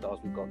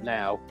lifestyles we've got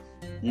now.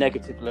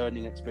 Negative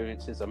learning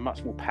experiences are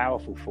much more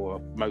powerful for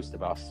most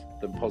of us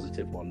than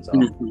positive ones are.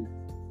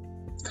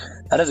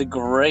 That is a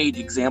great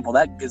example.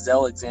 That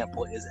gazelle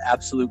example is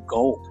absolute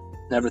gold.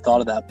 Never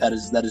thought of that. That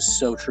is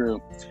so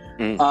true.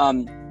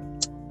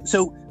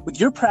 So with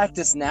your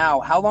practice now,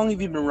 how long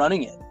have you been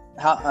running it?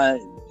 How have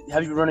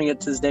you been running it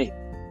to this date?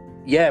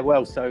 Yeah,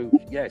 well, so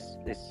yes,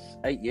 it's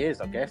 8 years,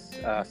 I guess.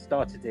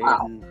 Started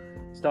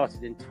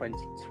in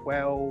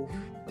 2012.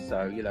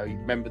 So, you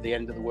remember the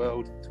end of the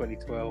world,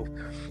 2012.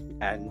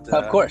 And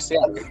of course,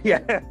 yeah. Yeah.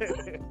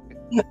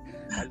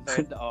 And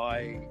then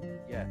I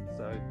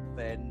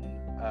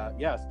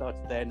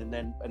started then,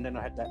 and then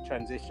I had that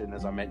transition,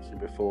 as I mentioned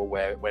before,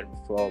 where it went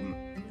from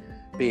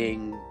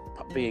being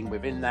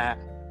within that,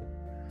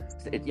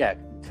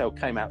 until it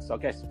came out. So I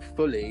guess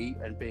fully,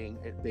 and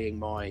being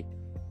my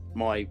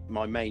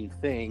main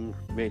thing,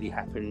 really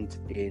happened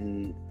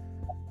in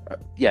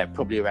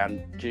probably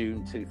around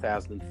June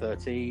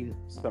 2013,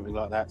 something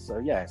like that.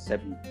 So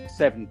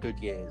 7 good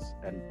years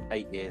and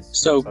 8 years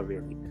since I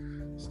really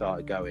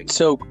started going.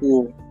 So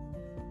cool.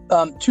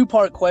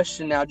 2-part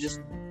question now. Just,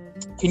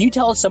 can you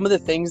tell us some of the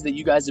things that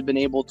you guys have been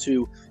able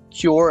to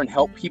cure and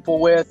help people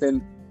with?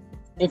 And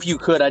if you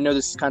could, I know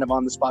this is kind of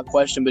on the spot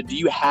question, but do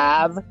you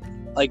have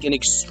like an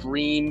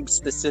extreme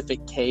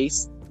specific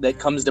case that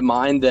comes to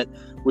mind that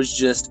was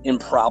just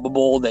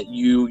improbable that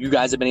you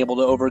guys have been able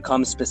to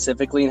overcome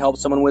specifically and help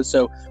someone with?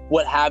 So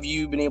what have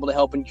you been able to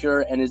help and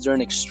cure? And is there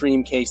an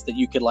extreme case that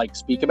you could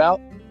speak about?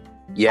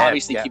 Yeah.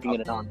 Obviously keeping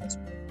it anonymous.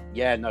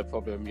 Yeah, no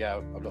problem. Yeah,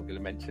 I'm not going to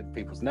mention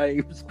people's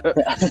names, but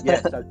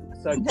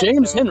so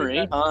James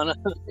Henry.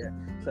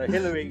 So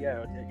Hillary,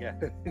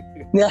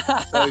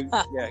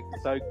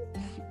 So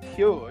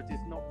cured is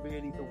not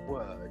really the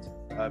word.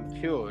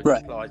 Cured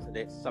implies that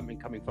it's something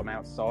coming from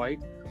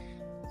outside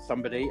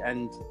somebody,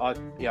 and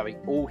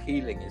all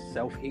healing is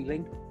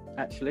self-healing,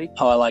 actually.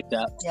 Oh, I like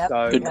that. Yep.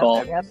 So, good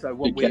call. So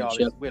what we are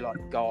is we're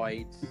like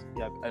guides,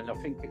 and I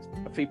think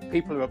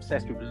people are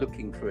obsessed with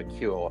looking for a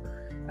cure,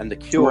 and the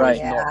cure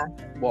is not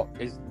what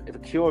is. If a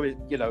cure is,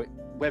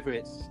 whether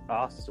it's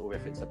us or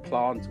if it's a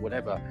plant or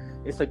whatever,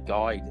 it's a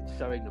guide. It's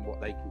showing them what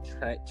they can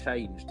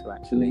change to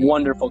actually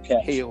wonderful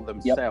catch. Heal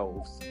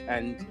themselves. Yep.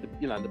 And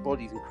the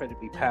body's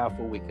incredibly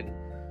powerful. We can.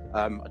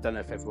 I don't know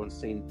if everyone's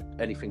seen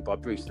anything by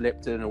Bruce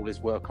Lipton, all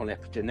his work on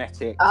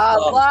epigenetics.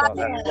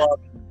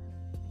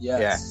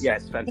 Yes. Yeah,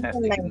 it's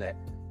fantastic, isn't it?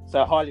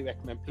 So I highly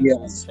recommend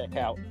people check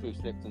out Bruce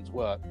Lipton's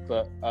work.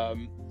 But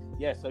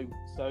so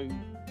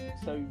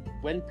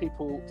when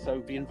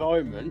the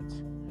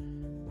environment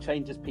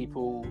changes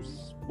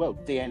people's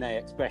DNA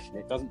expression.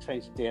 It doesn't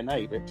change the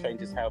DNA, but it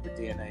changes how the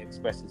DNA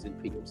expresses in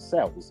people's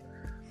cells.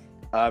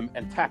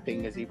 And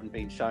tapping has even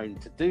been shown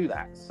to do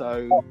that.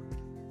 So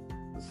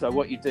So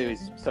what you do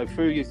is, so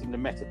through using the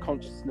meta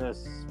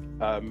consciousness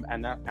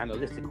and that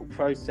analytical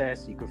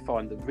process, you can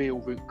find the real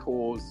root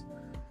cause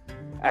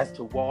as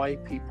to why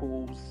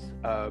people's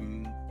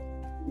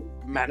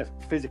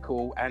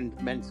physical and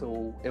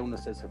mental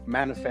illnesses have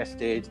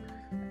manifested.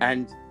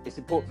 And it's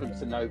important for them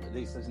to know that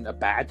this isn't a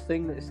bad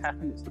thing that has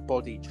happened. It's the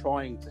body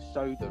trying to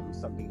show them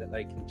something that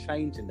they can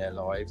change in their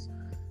lives,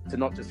 to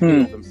not just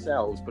heal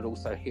themselves, but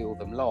also heal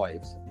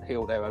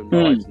their own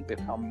lives and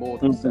become more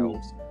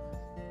themselves.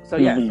 So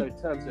so in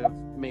terms of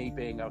me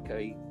being like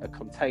a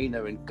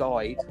container and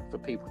guide for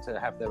people to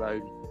have their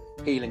own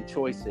healing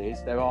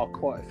choices, there are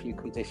quite a few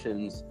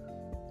conditions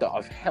that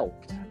I've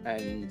helped.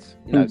 And,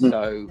 you know,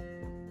 so,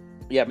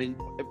 yeah, I mean,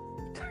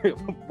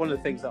 one of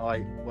the things that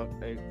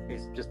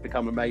it's just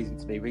become amazing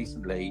to me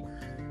recently,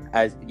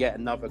 as yet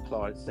another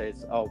client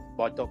says, oh,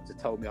 my doctor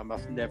told me I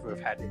must never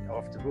have had it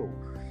after all.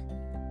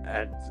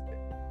 And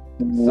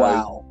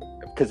wow.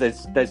 Because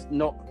there's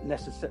not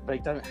necessarily, they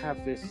don't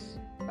have this,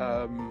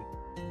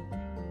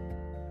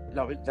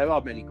 no, there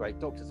are many great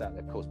doctors out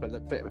there, of course, but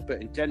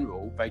in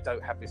general, they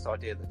don't have this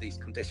idea that these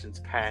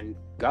conditions can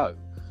go.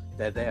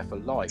 They're there for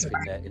life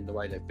in the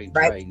way they've been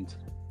trained.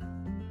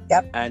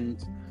 Yep.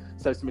 And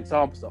so some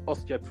examples are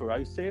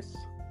osteoporosis,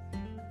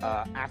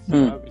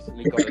 asthma.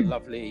 Recently got a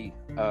lovely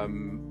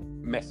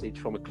message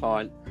from a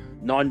client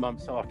 9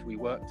 months after we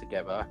worked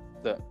together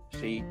that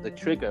the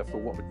trigger for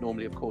what would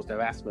normally have caused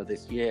their asthma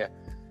this year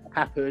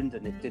happened,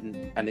 and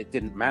it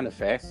didn't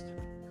manifest.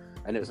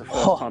 And it was the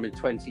first time in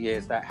 20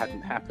 years that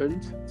hadn't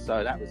happened.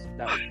 So that was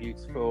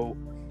beautiful.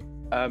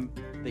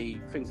 The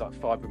things like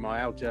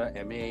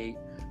fibromyalgia, ME,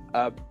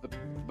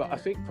 but I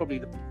think probably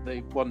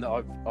the one that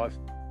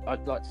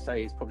I'd like to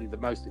say is probably the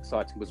most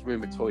exciting was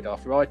rheumatoid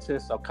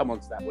arthritis. I'll come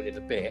on to that one in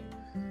a bit.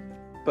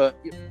 But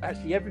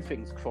actually,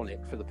 everything's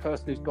chronic for the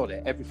person who's got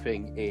it.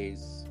 Everything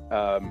is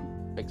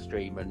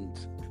extreme, and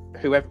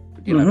whoever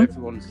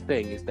everyone's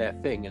thing is their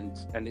thing,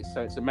 and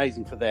it's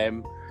amazing for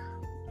them.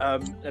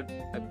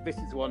 This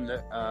is one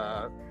that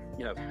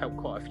helped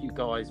quite a few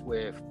guys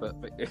with, but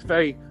it's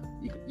very,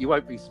 you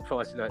won't be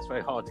surprised to know it's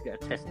very hard to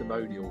get a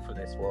testimonial for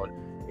this one,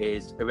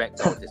 is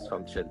erectile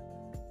dysfunction.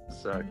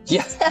 So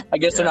yeah, I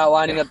guess they're not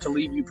lining up to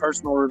leave you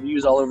personal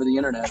reviews all over the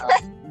internet. Huh?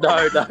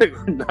 No,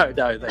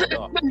 they're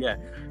not.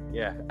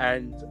 Yeah,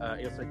 and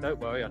he'll say, don't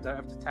worry, I don't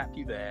have to tap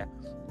you there,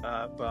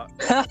 but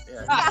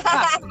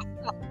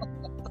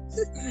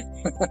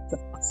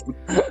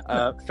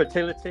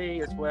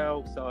fertility as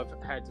well. So I've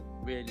had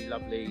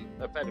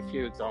a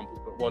few examples,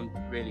 but one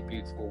really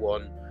beautiful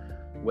one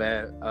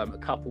where a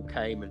couple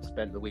came and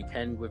spent the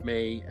weekend with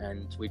me,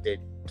 and we did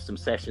some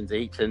sessions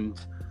each, and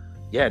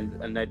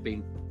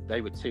they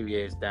were 2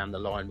 years down the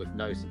line with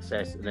no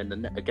success, and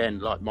then again,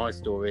 like my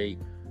story,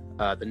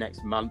 the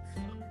next month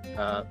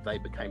they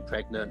became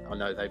pregnant. I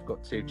know they've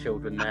got 2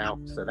 children now,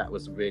 so that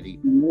was really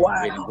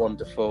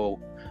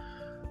wonderful.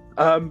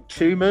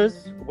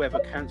 Tumours, whether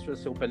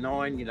cancerous or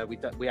benign,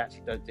 we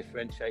actually don't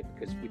differentiate,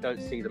 because we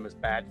don't see them as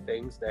bad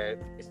things.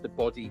 It's the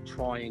body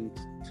trying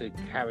to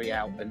carry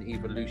out an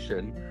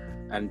evolution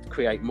and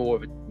create more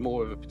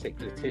of a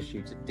particular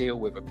tissue to deal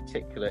with a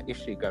particular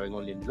issue going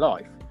on in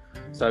life.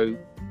 So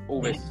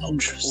all this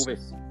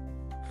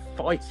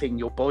fighting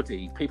your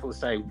body, people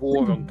say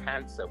war on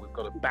cancer, we've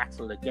got a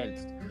battle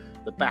against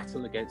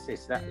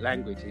this. That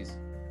language is,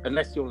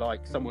 unless you're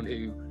like someone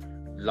who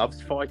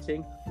loves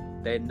fighting,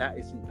 then that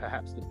isn't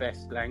perhaps the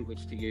best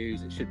language to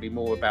use. It should be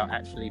more about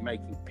actually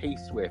making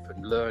peace with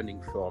and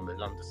learning from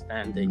and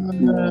understanding.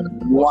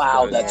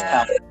 Wow, that's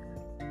powerful.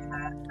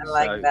 I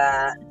like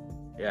that.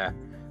 Yeah.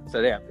 So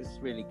yeah, it's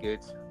really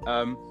good.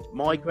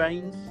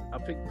 Migraines, I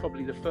think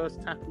probably the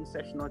first tapping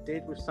session I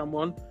did with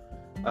someone,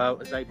 I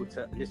was able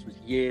to, and this was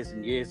years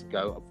and years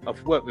ago.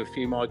 I've worked with a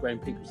few migraine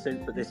people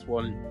since, but this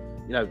one,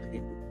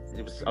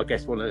 it was, I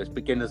guess, one of those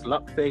beginner's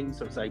luck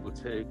things. I was able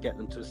to get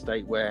them to a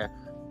state where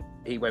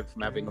he went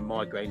from having a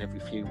migraine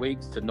every few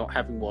weeks to not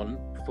having one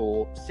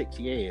for 6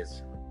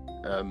 years.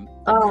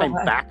 Came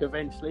back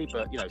eventually,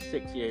 but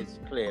 6 years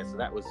clear. So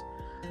that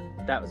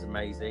was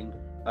amazing.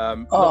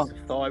 Lots of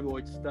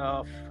thyroid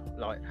stuff,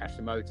 like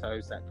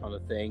Hashimoto's, that kind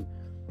of thing.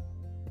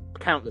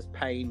 Countless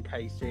pain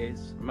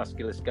cases,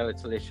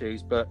 musculoskeletal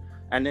issues,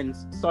 and then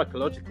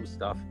psychological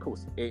stuff. Of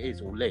course, it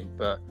is all linked,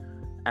 but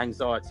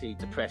anxiety,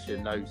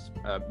 depression, those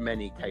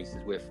many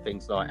cases with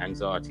things like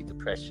anxiety,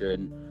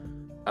 depression.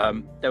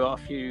 There are a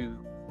few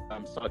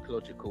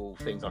psychological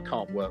things I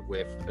can't work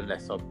with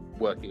unless I'm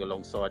working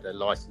alongside a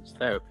licensed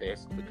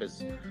therapist,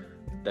 because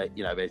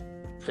there's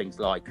things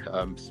like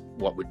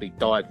what would be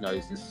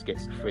diagnosed as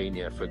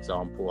schizophrenia, for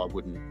example. I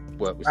wouldn't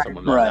work with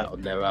someone like that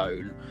on their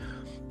own.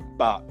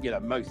 But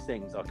most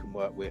things I can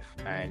work with,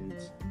 and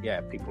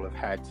people have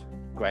had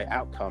great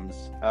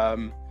outcomes.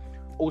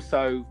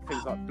 Also,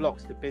 things like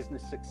blocks to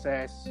business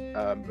success,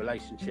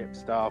 relationship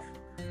stuff.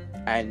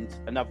 And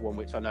another one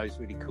which I know is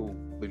really cool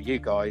with you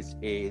guys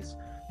is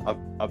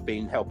I've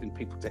been helping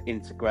people to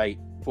integrate,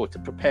 or to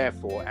prepare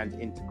for and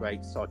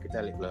integrate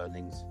psychedelic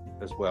learnings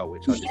as well,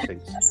 which I just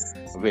think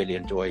I really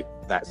enjoy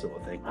that sort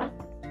of thing.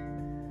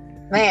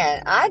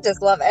 Man, I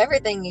just love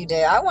everything you do.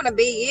 I want to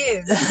be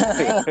you.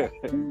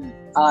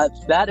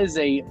 That is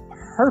a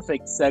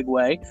perfect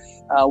segue.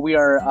 We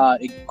are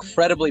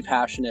incredibly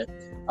passionate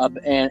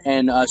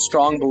and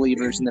strong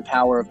believers in the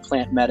power of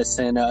plant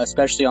medicine,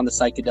 especially on the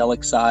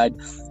psychedelic side,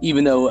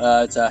 even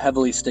though it's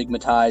heavily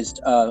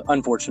stigmatized,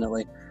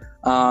 unfortunately.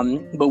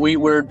 But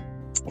we're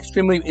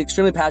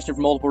extremely passionate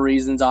for multiple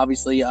reasons.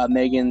 Obviously,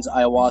 Megan's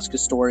ayahuasca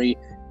story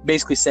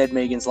basically saved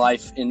Megan's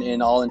life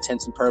in all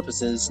intents and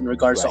purposes in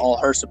regards to all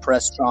her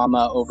suppressed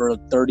trauma, over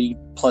 30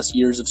 plus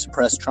years of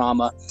suppressed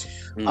trauma.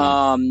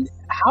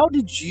 How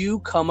did you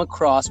come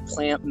across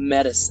plant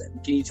medicine?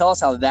 Can you tell us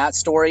how that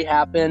story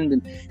happened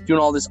and doing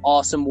all this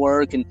awesome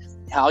work and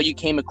how you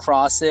came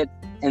across it?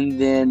 And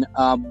then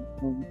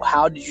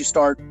how did you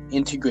start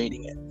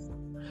integrating it?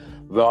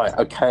 Right.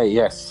 Okay.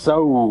 Yes.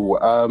 So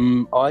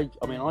I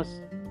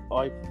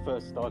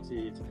first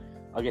started,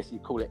 I guess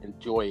you'd call it,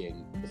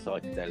 enjoying the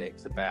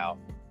psychedelics about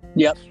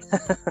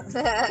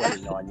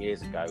 29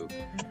 years ago.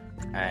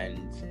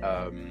 And,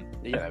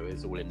 it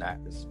was all in that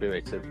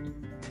spirit of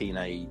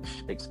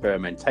teenage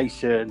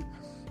experimentation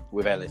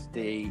with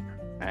LSD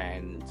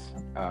and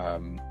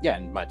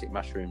magic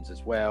mushrooms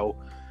as well.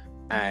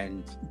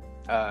 And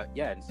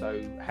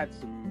so had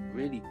some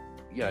really,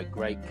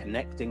 great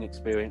connecting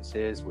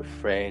experiences with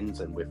friends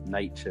and with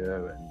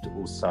nature, and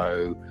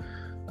also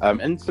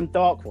and some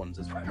dark ones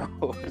as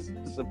well.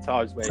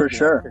 Sometimes where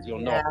because you're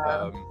not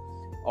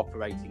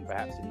operating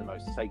perhaps in the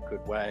most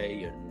sacred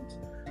way, and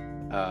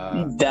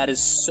that is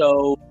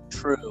so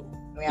true.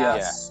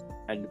 Yes.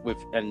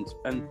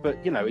 But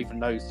even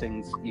those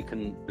things, you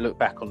can look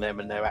back on them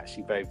and they're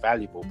actually very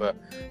valuable. But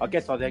I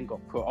guess I then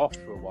got put off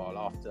for a while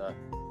after,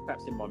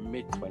 perhaps in my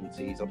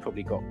mid-20s,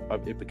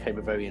 it became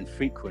a very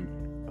infrequent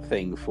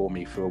thing for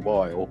me for a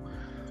while.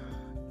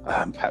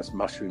 Perhaps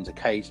mushrooms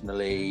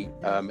occasionally,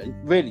 and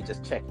really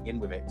just checking in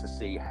with it to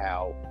see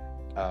how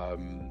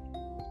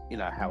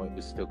how it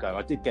was still going.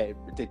 I did get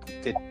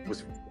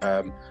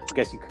I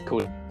guess you could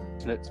call it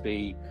to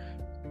be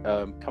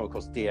come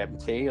across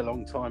DMT a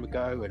long time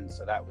ago, and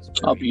so that was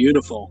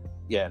beautiful.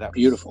 Yeah, that was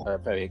beautiful. A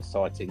very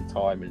exciting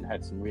time, and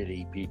had some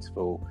really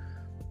beautiful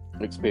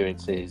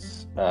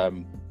experiences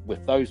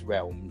with those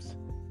realms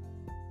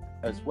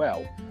as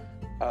well.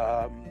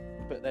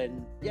 But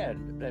then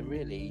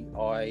really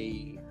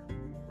I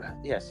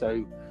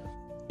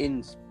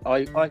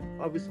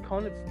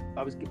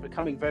was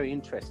becoming very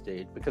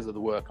interested because of the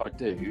work I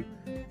do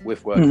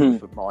with working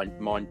for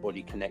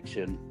mind-body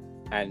connection,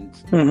 and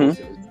of course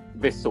it was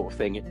this sort of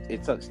thing.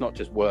 It's not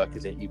just work,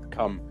 is it? You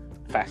become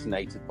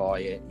fascinated by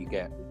it.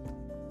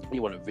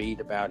 You want to read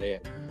about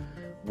it,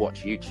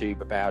 watch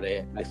YouTube about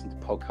it, listen to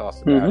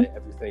podcasts about it,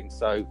 everything.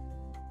 So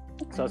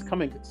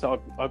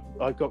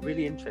I got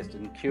really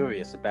interested and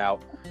curious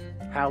about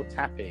how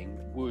tapping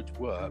would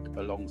work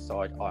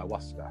alongside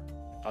ayahuasca.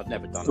 I'd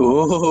never done it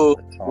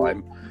at the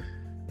time,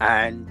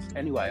 and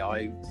anyway,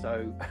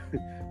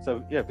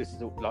 this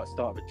is like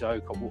start of a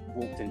joke. I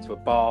walked into a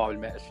bar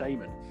and met a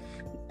shaman.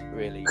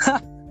 Really,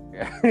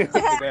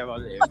 where I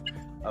live.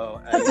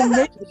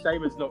 And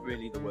shaman's not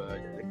really the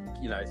word.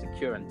 It's a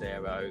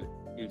curandero.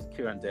 He was a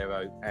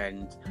curandero,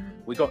 and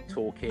we got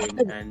talking,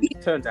 and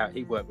it turned out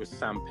he worked with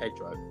San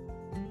Pedro.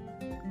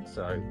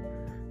 So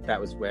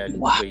that was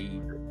when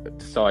we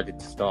decided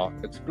to start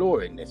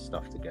exploring this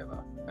stuff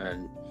together,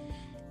 and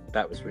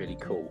that was really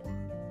cool.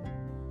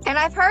 And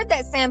I've heard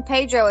that San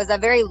Pedro is a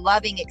very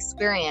loving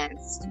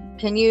experience.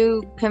 Can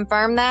you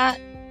confirm that?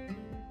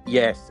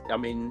 Yes, I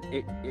mean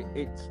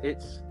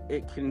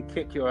it can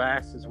kick your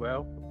ass as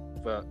well,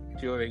 but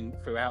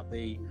throughout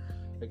the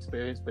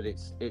experience. But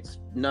it's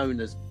known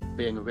as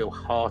being a real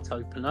heart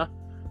opener,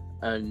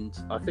 and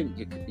I think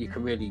you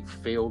can really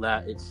feel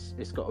that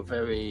it's got a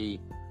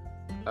very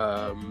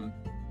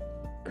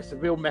it's a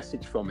real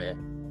message from it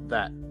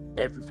that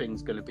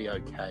everything's going to be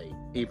okay,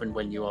 even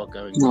when you are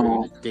going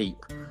through the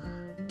deep,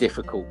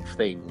 difficult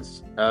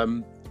things.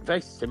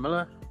 Very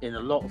similar in a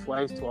lot of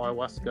ways to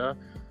ayahuasca,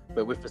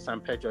 but with the San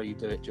Pedro, you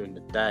do it during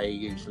the day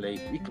usually.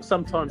 You can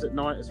sometimes at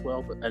night as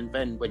well, and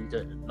then when you do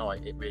it at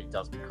night, it really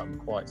does become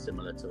quite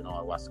similar to an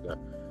ayahuasca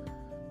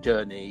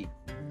journey.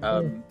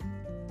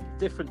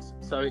 Different,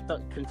 so it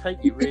can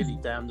take you really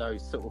down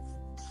those sort of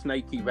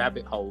snaky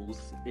rabbit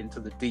holes into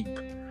the deep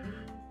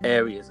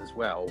areas as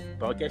well.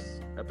 But I guess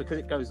because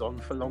it goes on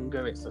for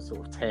longer, it's a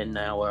sort of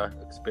 10-hour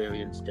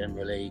experience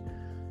generally.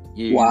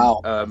 It's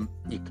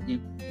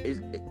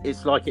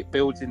like it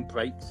builds in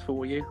breaks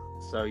for you,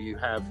 so you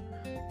have,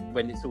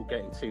 when it's all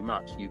getting too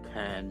much, you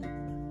can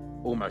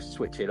almost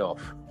switch it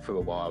off for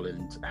a while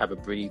and have a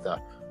breather,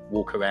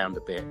 walk around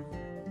a bit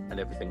and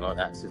everything like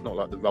that. So it's not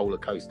like the roller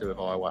coaster of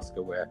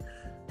ayahuasca where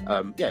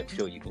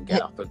sure, you can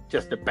get up and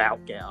just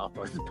about get up,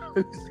 I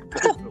suppose.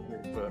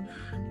 But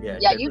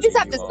you just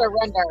have to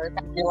surrender.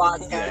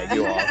 Yeah,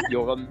 you are.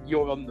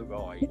 You're on the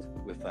ride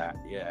with that.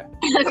 Yeah.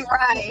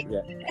 Right.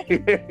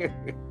 Yeah.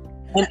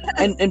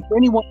 and for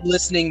anyone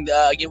listening,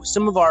 again,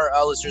 some of our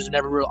listeners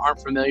aren't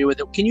familiar with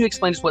it. Can you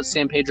explain to us what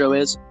San Pedro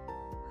is?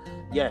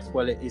 Yes,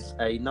 well, it is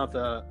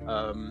another.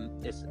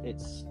 It's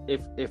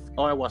if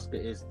ayahuasca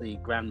is the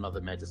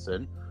grandmother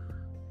medicine,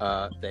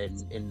 then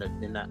in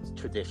that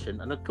tradition,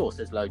 and of course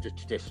there's loads of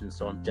traditions,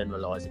 so I'm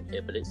generalising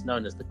here, but it's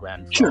known as the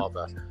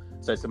grandfather. Sure.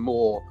 So it's a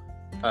more,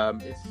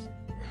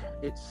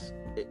 it's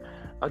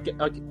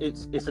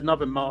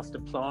another master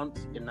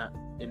plant in that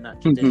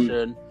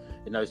tradition,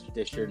 in those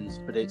traditions,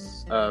 but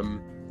it's a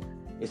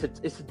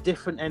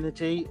different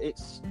energy.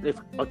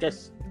 I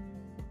guess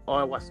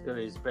ayahuasca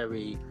is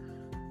very.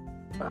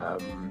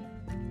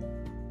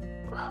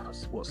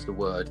 What's the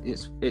word?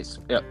 It's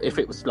if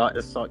it was like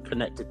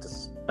connected to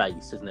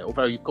space, isn't it?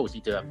 Although of course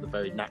you do have the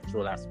very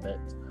natural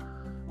aspect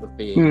of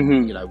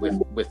being,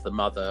 with the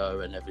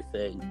mother and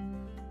everything.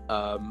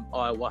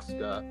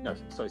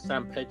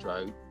 San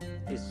Pedro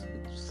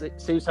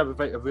seems to have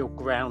a real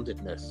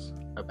groundedness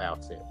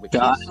about it, which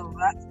is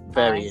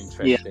very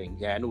interesting.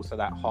 Yeah, and also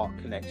that heart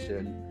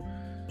connection.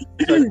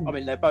 So I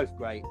mean, they're both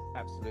great,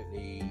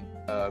 absolutely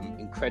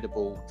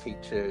incredible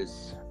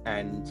teachers,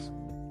 and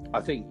I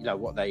think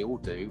what they all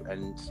do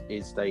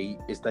is they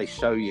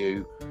show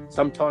you.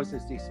 Sometimes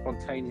there's these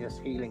spontaneous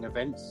healing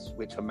events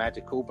which are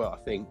magical, but I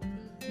think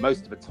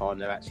most of the time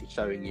they're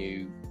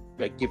actually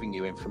they're giving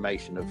you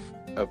information of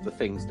the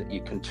things that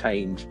you can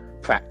change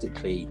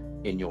practically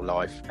in your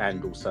life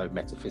and also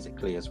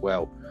metaphysically as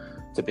well,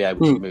 to be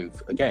able to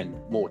move again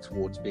more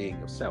towards being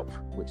yourself,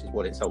 which is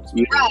what it's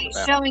ultimately about.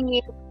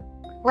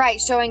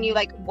 Showing you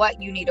like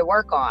what you need to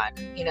work on,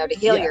 to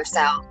heal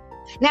yourself.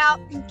 Now,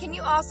 can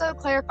you also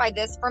clarify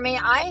this for me?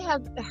 I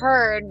have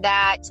heard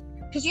that,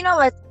 because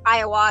with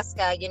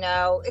ayahuasca,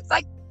 it's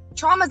like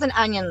trauma's an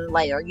onion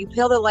layer. You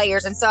peel the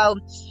layers, and so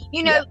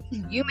you may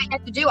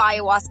have to do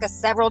ayahuasca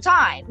several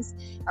times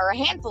or a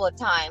handful of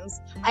times.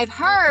 I've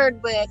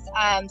heard with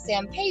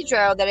San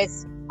Pedro that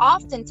it's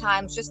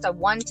oftentimes just a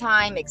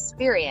one-time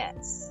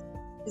experience.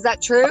 Is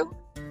that true?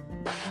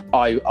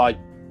 I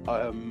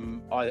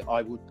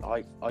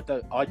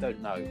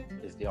don't know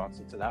is the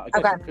answer to that.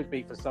 I guess it could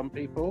be for some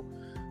people.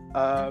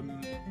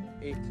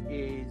 It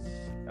is.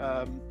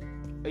 I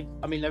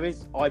mean, there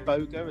is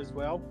iboga as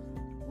well,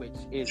 which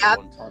is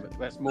one time.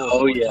 That's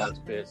more one-time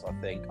experience, I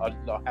think. I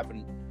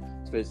haven't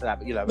experienced that,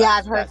 but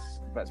I've heard.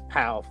 That's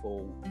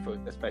powerful,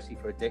 especially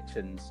for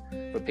addictions,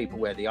 for people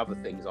where the other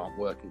things aren't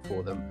working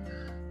for them.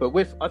 But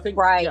I think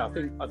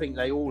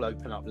they all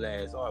open up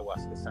layers.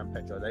 Ayahuasca, San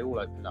Pedro, they all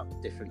open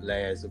up different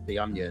layers of the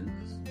onion,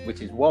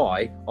 which is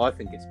why I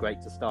think it's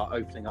great to start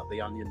opening up the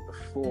onion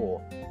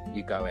before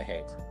you go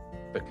ahead,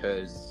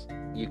 because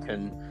you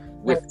can,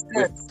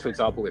 for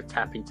example, with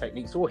tapping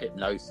techniques or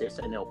hypnosis,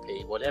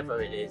 NLP, whatever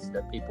it is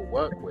that people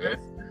work with,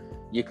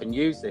 you can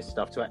use this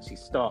stuff to actually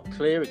start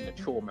clearing the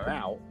trauma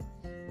out,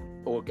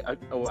 or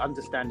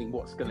understanding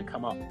what's going to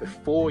come up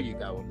before you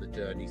go on the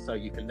journey, so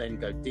you can then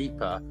go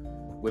deeper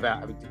without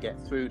having to get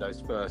through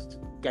those first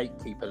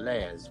gatekeeper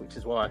layers, which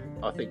is why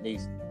I think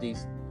these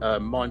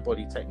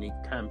mind-body techniques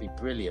can be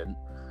brilliant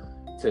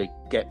to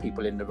get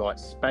people in the right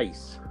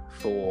space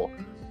for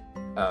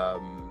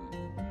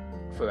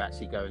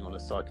actually going on a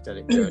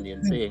psychedelic journey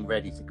and being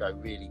ready to go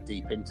really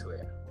deep into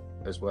it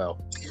as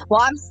well.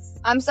 Well,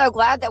 I'm so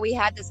glad that we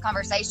had this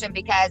conversation,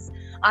 because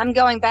I'm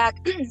going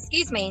back,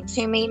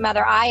 to meet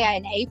Mother Aya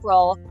in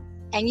April,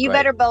 and you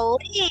better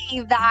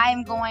believe that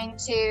I'm going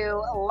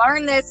to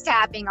learn this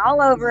tapping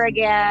all over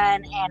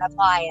again and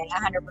apply it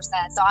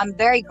 100%. So I'm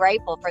very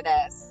grateful for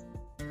this.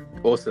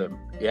 Awesome.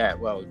 Yeah,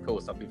 well, of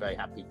course, I'll be very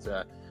happy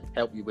to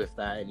help you with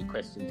that. Any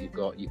questions you've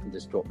got, you can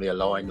just drop me a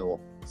line or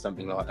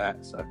something like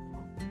that. So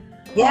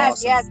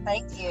yes,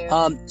 thank you.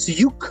 So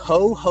you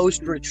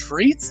co-host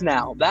retreats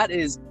now. That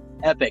is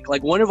epic.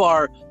 Like, one of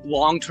our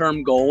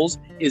long-term goals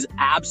is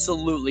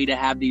absolutely to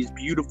have these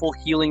beautiful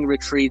healing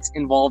retreats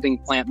involving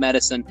plant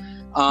medicine.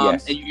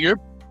 And you're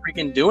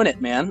freaking doing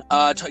it, man.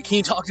 Can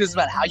you talk to us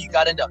about how you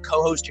got into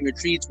co-hosting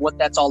retreats, what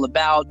that's all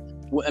about?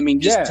 I mean,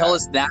 just tell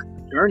us that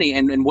journey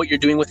and what you're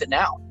doing with it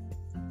now.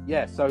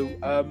 Yeah, so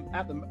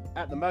at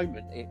the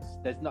moment,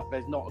 there's not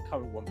a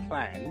current one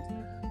planned,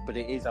 but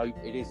it is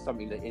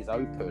something that is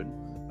open.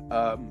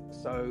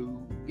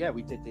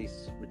 We did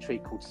this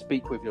retreat called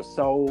Speak With Your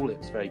Soul. It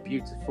was very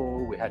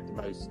beautiful. We had the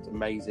most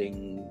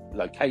amazing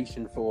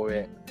location for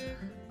it.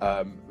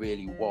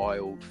 Really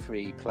wild,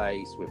 free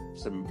place with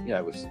some,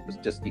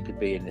 you could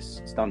be in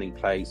this stunning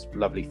place,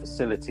 lovely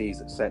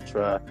facilities,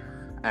 etc.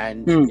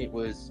 And it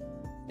was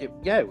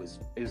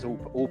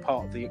all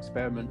part of the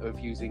experiment of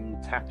using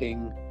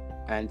tapping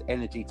and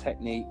energy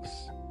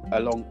techniques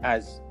along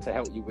as to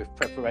help you with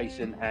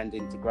preparation and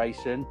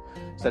integration.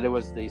 So there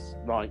was this,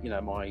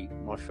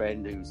 my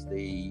friend who's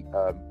the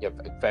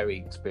very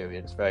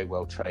experienced, very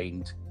well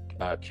trained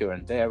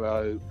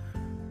curandero,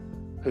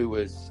 who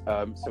was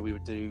so we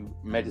would do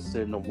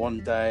medicine on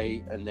one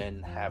day and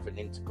then have an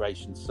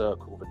integration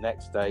circle the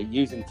next day,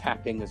 using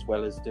tapping as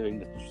well as doing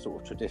the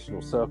sort of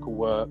traditional circle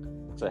work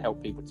to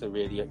help people to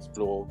really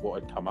explore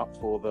what had come up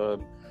for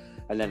them,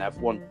 and then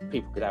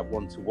people could have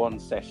one-to-one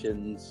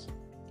sessions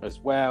as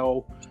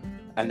well,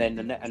 and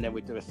then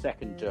we'd do a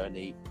second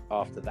journey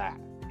after that.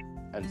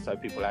 And so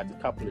people had a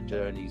couple of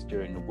journeys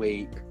during the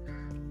week,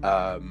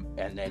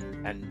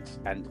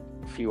 and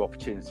a few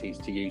opportunities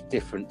to use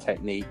different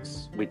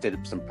techniques. We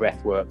did some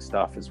breath work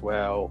stuff as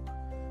well,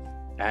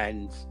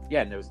 and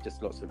there was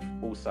just lots of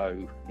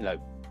also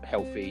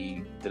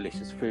healthy,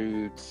 delicious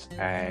foods,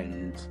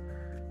 and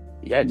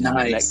just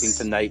connecting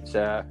to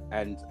nature.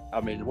 And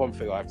I mean, one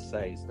thing I have to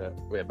say is that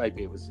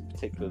maybe it was in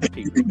particular the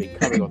people who've been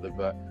coming on them,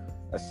 but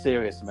a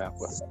serious amount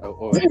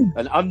or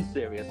an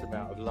unserious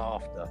amount of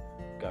laughter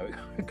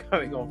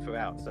going on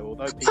throughout. So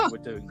although people were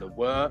doing the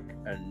work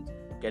and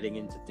getting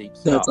into deep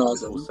stuff, it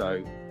was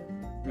also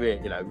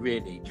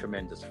really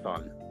tremendous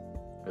fun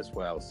as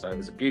well. So it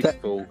was a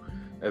beautiful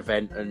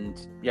event, and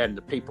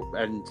the people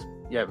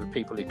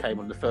who came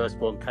on the first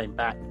one came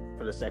back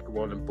for the second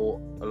one and brought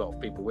a lot of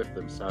people with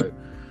them. So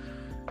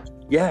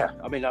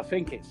I mean, I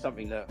think it's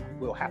something that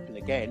will happen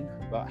again,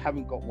 but I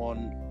haven't got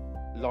one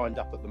lined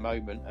up at the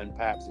moment, and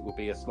perhaps it will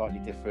be a slightly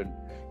different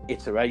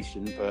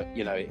iteration, but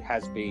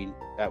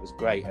that was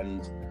great,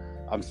 and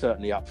I'm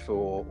certainly up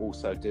for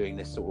also doing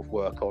this sort of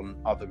work on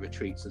other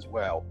retreats as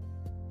well.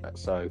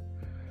 So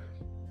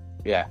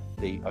I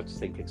just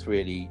think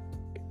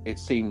it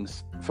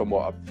seems from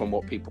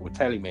what people were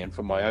telling me and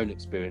from my own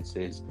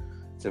experiences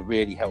to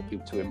really help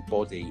people to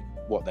embody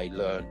what they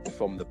learned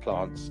from the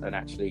plants and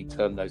actually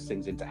turn those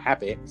things into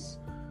habits,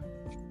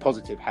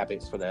 positive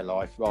habits for their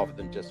life, rather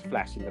than just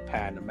flash in the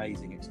pan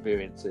amazing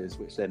experiences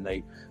which then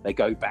they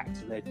go back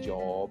to their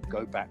job,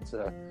 go back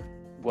to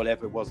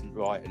whatever wasn't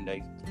right, and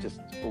they just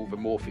all the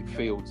morphic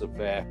fields of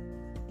their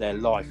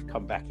life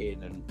come back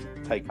in and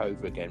take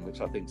over again, which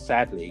I think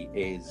sadly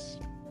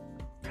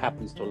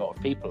happens to a lot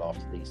of people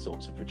after these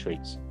sorts of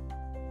retreats.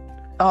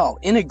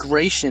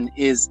 Integration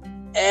is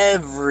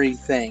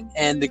everything,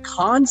 and the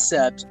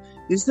concept,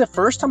 this is the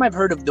first time I've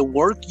heard of the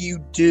work you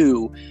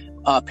do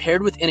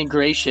paired with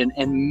integration,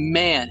 and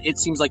man, it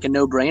seems like a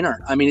no-brainer.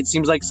 I mean, it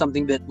seems like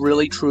something that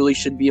really truly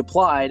should be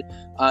applied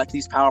to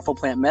these powerful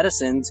plant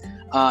medicines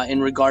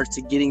in regards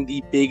to getting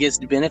the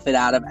biggest benefit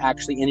out of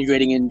actually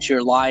integrating into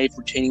your life,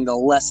 retaining the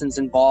lessons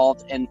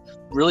involved, and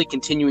really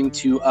continuing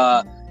to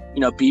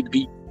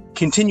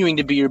continuing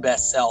to be your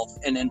best self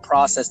and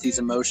process these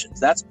emotions.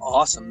 That's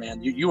awesome,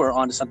 man. You are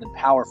onto something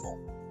powerful.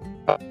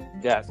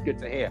 Yeah, it's good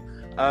to hear.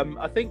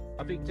 I think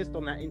just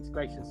on that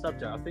integration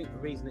subject, I think the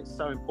reason it's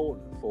so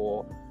important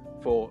for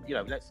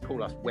let's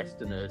call us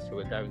Westerners who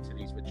are going to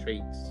these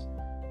retreats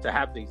to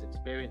have these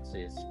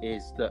experiences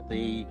is that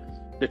the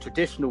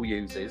traditional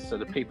users, so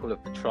the people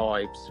of the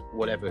tribes,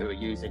 whatever, who are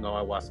using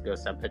ayahuasca,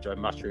 San Pedro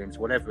mushrooms,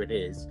 whatever it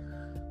is,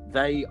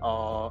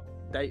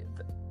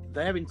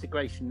 their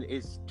integration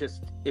is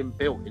just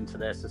inbuilt into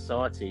their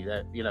society.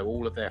 That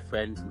all of their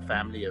friends and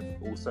family have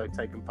also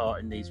taken part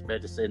in these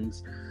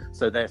medicines,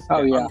 so they're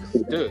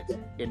understood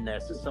in their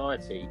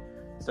society.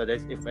 So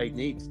if they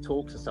need to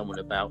talk to someone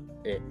about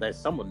it, there's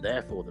someone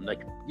there for them. They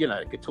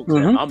could talk to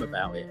their mum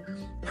about it,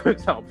 for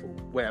example.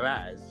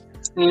 Whereas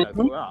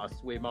for us,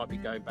 we might be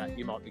going back.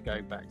 You might be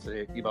going back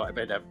to. You might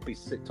be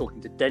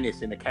talking to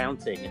Dennis in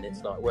accounting, and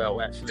it's like,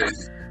 well, actually,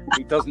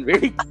 he doesn't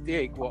really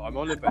dig what I'm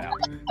on about.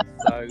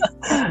 So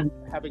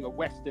having a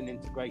Western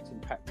integrating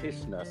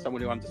practitioner,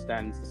 someone who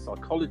understands the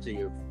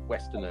psychology of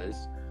Westerners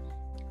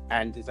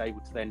and is able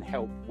to then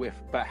help with,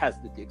 but has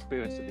the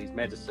experience of these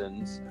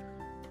medicines,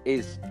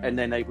 and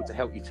then able to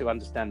help you to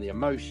understand the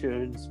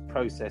emotions,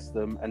 process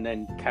them, and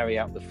then carry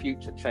out the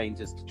future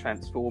changes to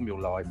transform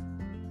your life.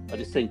 I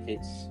just think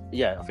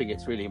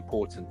it's really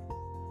important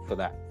for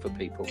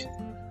people.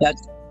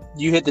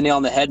 You hit the nail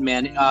on the head,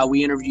 man.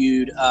 We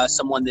interviewed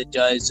someone that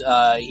does.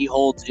 He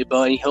holds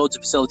and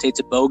facilitates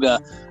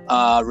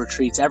iboga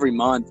retreats every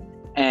month,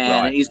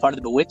 and he's part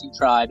of the Bawiti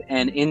tribe.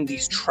 And in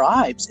these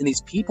tribes, in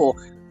these people,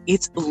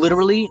 it's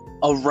literally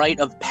a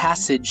rite of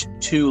passage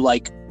to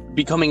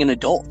becoming an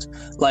adult.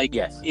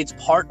 It's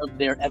part of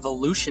their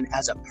evolution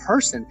as a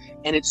person,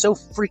 and it's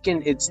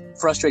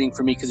frustrating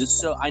for me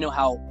because I know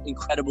how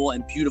incredible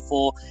and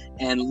beautiful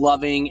and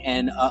loving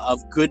and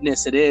of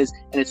goodness it is,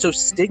 and it's so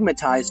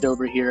stigmatized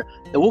over here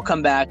that we'll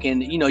come back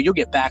and you'll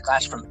get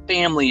backlash from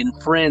family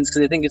and friends because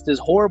they think it's this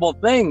horrible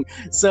thing.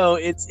 So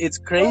it's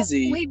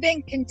crazy. Well, we've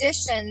been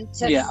conditioned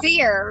to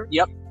fear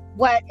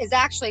what is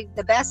actually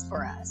the best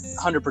for us.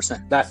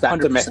 100%. That's that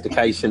 100%.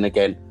 Domestication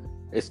again.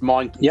 It's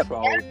mind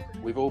control.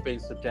 We've all been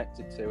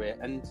subjected to it,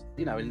 and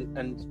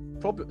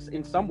and probably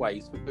in some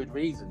ways for good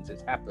reasons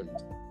it's happened,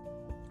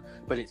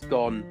 but it's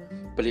gone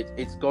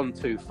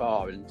too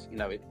far, and it's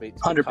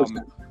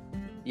 100%.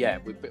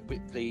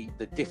 With the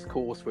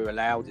discourse we're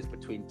allowed is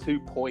between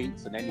 2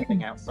 points, and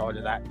anything outside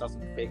of that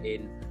doesn't fit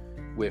in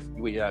with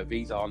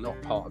these are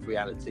not part of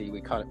reality.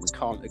 We can't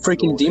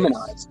freaking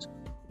demonized.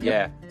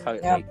 Yeah,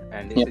 totally.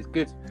 And this is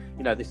good.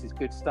 This is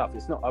good stuff.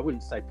 It's not. I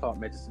wouldn't say plant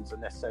medicines are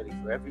necessarily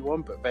for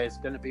everyone, but there's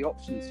going to be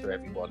options for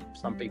everyone.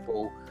 Some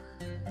people,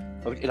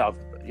 for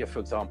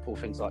example,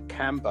 things like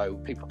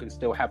Cambo, people can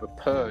still have a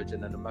purge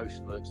and an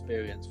emotional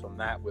experience from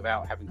that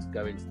without having to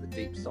go into the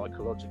deep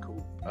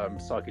psychological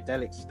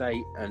psychedelic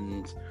state,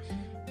 and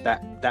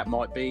that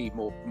might be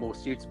more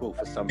suitable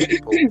for some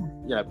people.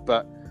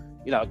 But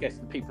I guess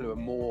the people who are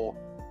more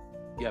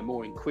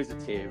more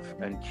inquisitive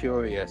and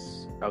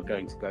curious are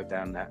going to go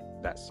down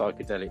that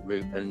psychedelic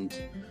route and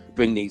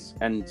bring these,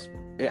 and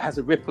it has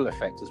a ripple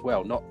effect as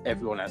well. Not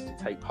everyone has to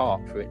take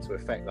part for it to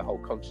affect the whole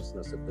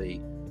consciousness of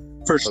the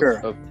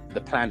of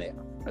the planet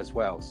as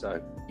well.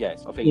 So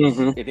yes, I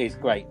think it is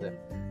great that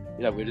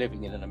we're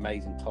living in an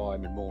amazing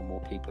time, and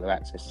more people are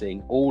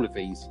accessing all of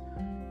these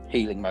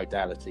healing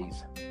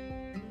modalities.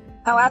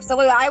 Oh,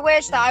 absolutely. I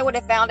wish that I would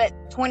have found it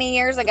 20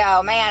 years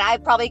ago. Man, I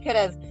probably could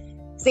have.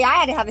 See, I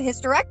had to have a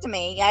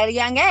hysterectomy at a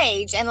young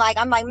age. And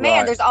I'm like, man,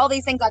 right. There's all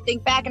these things I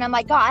think back and I'm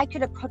like, God, I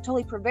could have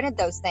totally prevented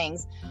those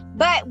things.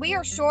 But we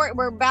are short.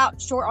 We're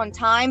about short on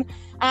time.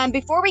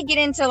 Before we get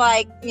into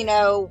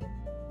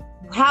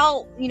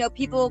how,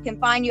 people can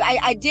find you,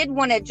 I did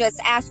want to just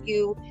ask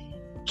you,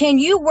 can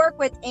you work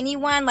with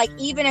anyone? Like,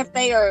 even if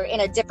they are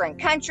in a different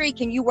country,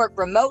 can you work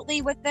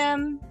remotely with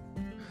them?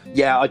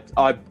 Yeah,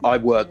 I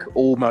work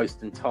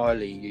almost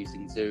entirely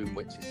using Zoom,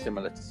 which is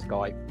similar to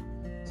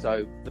Skype.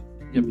 So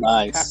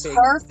nice. Tapping,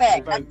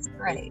 perfect. That's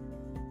great.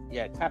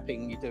 Yeah,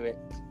 tapping, you do it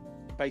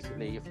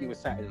basically. If you were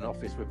sat in an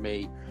office with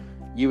me,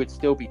 you would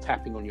still be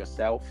tapping on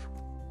yourself.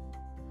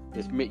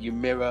 You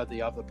mirror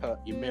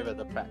you mirror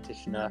the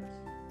practitioner,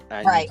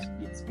 and right.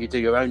 you do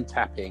your own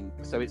tapping.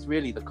 So it's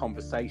really the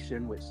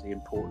conversation which is the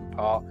important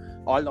part.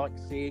 I like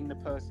seeing the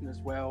person as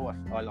well.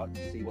 I like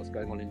to see what's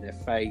going on in their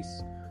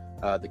face,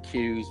 the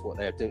cues, what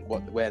they're doing,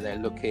 where they're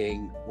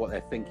looking, what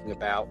they're thinking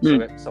about.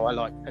 So I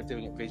like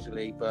doing it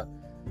visually, but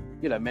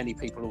many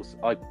people also,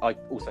 I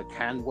also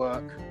can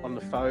work on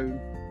the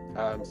phone,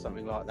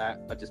 something like that.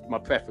 My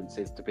preference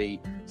is to be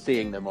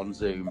seeing them on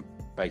Zoom,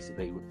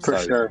 basically. For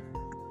sure.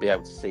 Be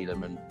able to see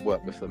them and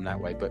work with them that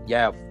way. But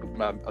yeah,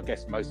 I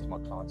guess most of my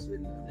clients are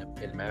in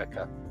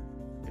America,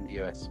 in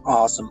the US.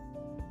 Awesome.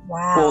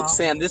 Wow. Well,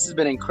 Sam, this has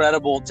been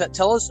incredible.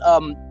 Tell us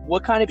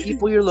what kind of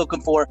people you're looking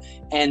for,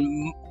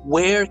 and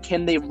where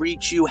can they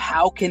reach you?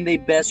 How can they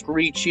best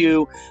reach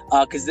you?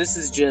 Because this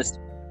is just,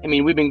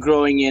 we've been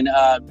growing in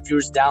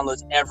viewers,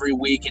 downloads every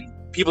week, and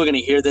people are going to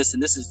hear this,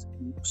 and this is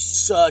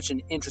such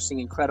an interesting,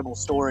 incredible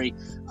story.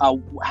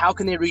 How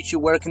can they reach you?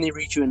 Where can they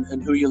reach you?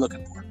 And who are you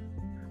looking for?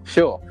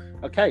 Sure.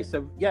 Okay,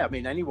 so yeah,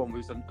 anyone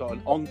who's got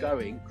an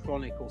ongoing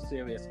chronic or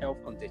serious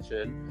health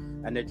condition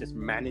and they're just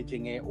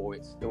managing it, or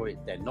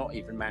they're not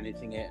even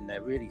managing it and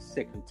they're really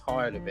sick and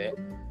tired of it.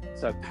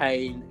 So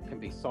pain, it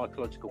can be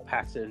psychological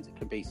patterns, it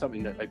can be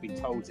something that they've been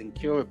told is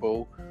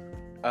incurable.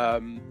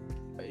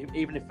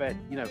 Even if they're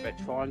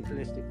trying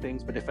holistic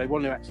things, but if they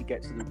want to actually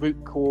get to the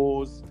root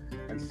cause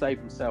and save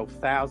themselves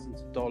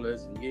thousands of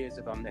dollars and years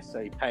of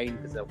unnecessary pain,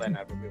 because they'll then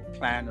have a real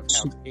plan of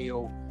how to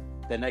heal,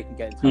 then they can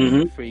get in touch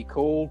with a free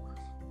call.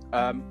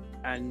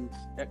 And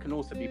there can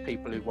also be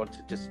people who want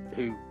to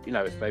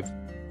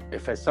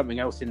if there's something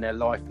else in their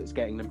life that's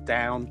getting them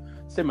down,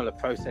 similar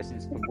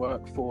processes can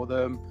work for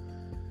them.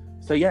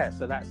 So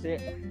that's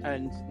it.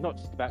 And not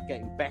just about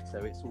getting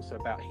better, it's also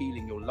about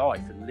healing your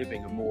life and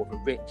living a more of a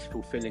rich,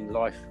 fulfilling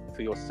life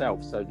for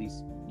yourself. So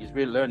you're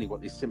really learning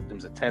what these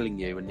symptoms are telling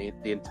you and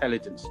the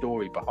intelligent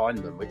story behind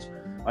them, which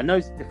I know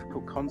is a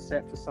difficult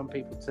concept for some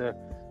people to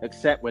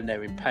accept when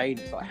they're in pain.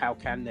 It's like, how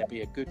can there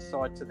be a good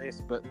side to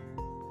this? But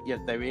yeah,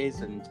 there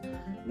is. And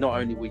not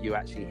only will you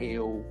actually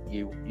heal,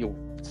 you'll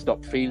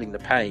stop feeling the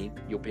pain,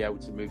 you'll be able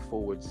to move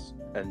forwards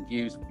and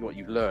use what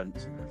you've learned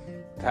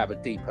to have a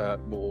deeper,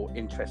 more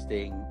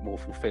interesting, more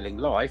fulfilling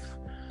life.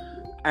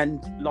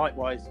 And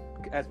likewise,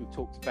 as we've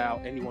talked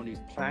about, anyone who's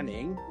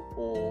planning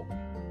or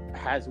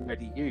has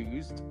already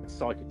used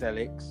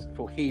psychedelics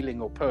for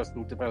healing or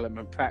personal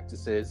development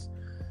practices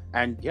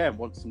and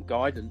wants some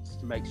guidance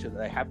to make sure that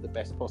they have the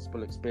best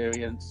possible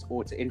experience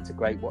or to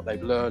integrate what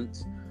they've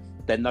learned,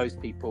 then those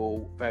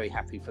people, very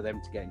happy for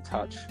them to get in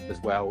touch as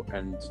well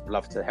and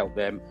love to help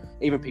them.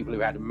 Even people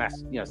who had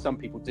some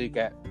people do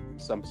get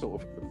some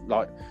sort of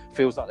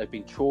feels like they've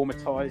been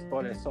traumatized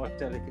by their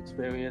psychedelic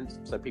experience.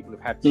 So people have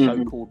had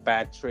so-called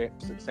bad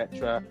trips,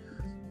 etc.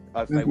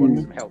 If they want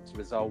some help to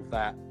resolve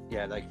that,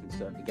 they can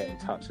certainly get in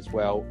touch as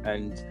well.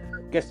 And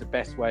I guess the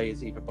best way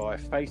is either by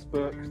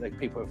Facebook.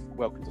 People are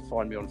welcome to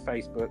find me on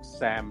Facebook,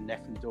 Sam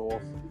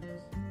Neffendorf,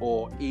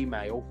 or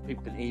email.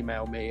 People can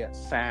email me at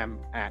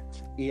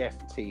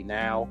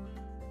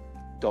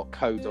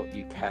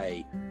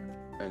sam@eftnow.co.uk.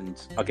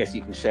 And I guess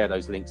you can share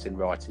those links in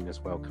writing as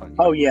well, can't you?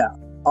 Oh, yeah.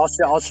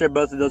 I'll share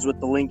both of those with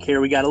the link here.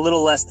 We got a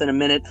little less than a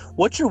minute.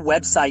 What's your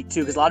website,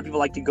 too? Because a lot of people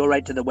like to go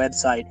right to the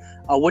website.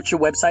 What's your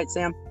website,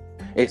 Sam?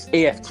 It's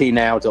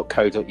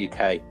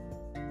eftnow.co.uk.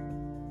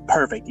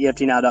 Perfect.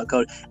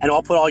 EFTnow.co. And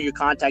I'll put all your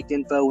contact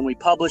info when we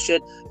publish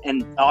it.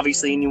 And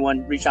obviously,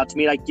 anyone reach out to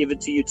me, I give it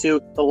to you, too.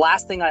 The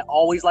last thing I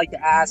always like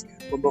to ask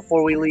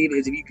before we leave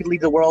is if you could leave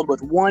the world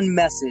with one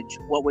message,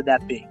 what would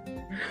that be?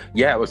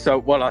 Yeah, I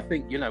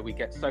think, we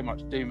get so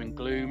much doom and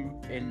gloom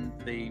in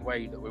the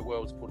way that the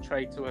world's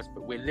portrayed to us,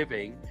 but we're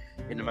living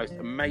in the most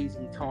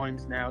amazing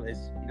times now.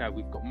 There's,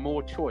 we've got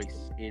more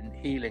choice in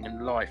healing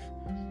and life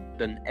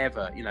than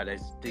ever.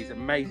 There's these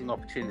amazing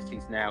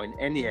opportunities now in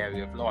any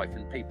area of life,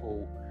 and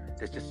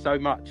there's just so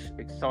much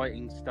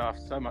exciting stuff,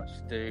 so much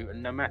to do,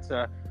 and no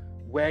matter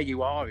where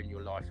you are in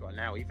your life right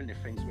now, even if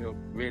things feel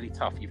really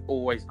tough, you've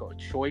always got a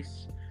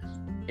choice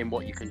in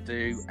what you can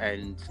do,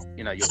 and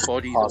you know your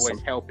body's Awesome.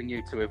 always helping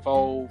you to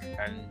evolve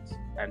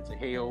and to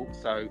heal.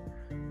 So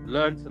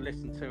learn to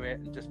listen to it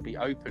and just be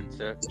open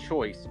to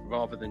choice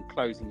rather than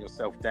closing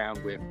yourself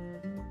down with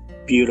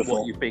Beautiful.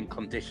 what you've been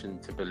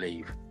conditioned to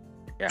believe.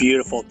 Yeah.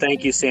 Beautiful.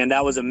 Thank you, Sam.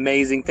 That was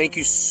amazing. Thank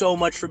you so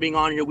much for being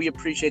on here. We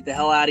appreciate the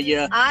hell out of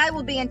you. I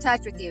will be in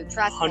touch with you.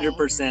 Trust me.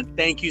 100%.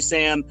 Thank you,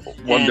 Sam.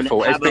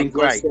 Wonderful. And It's been have a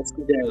blessed great. rest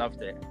of the day.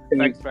 Loved it.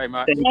 Thanks very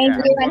much. Thank Thank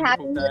Have you, a and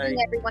happy wonderful meeting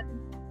day,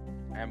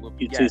 everyone. and we'll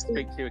You too, Steve.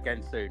 speak to you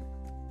again soon.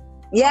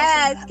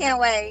 Yes, can't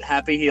wait.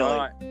 Happy healing. All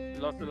right.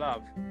 Lots of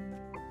love.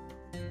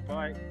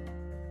 Bye.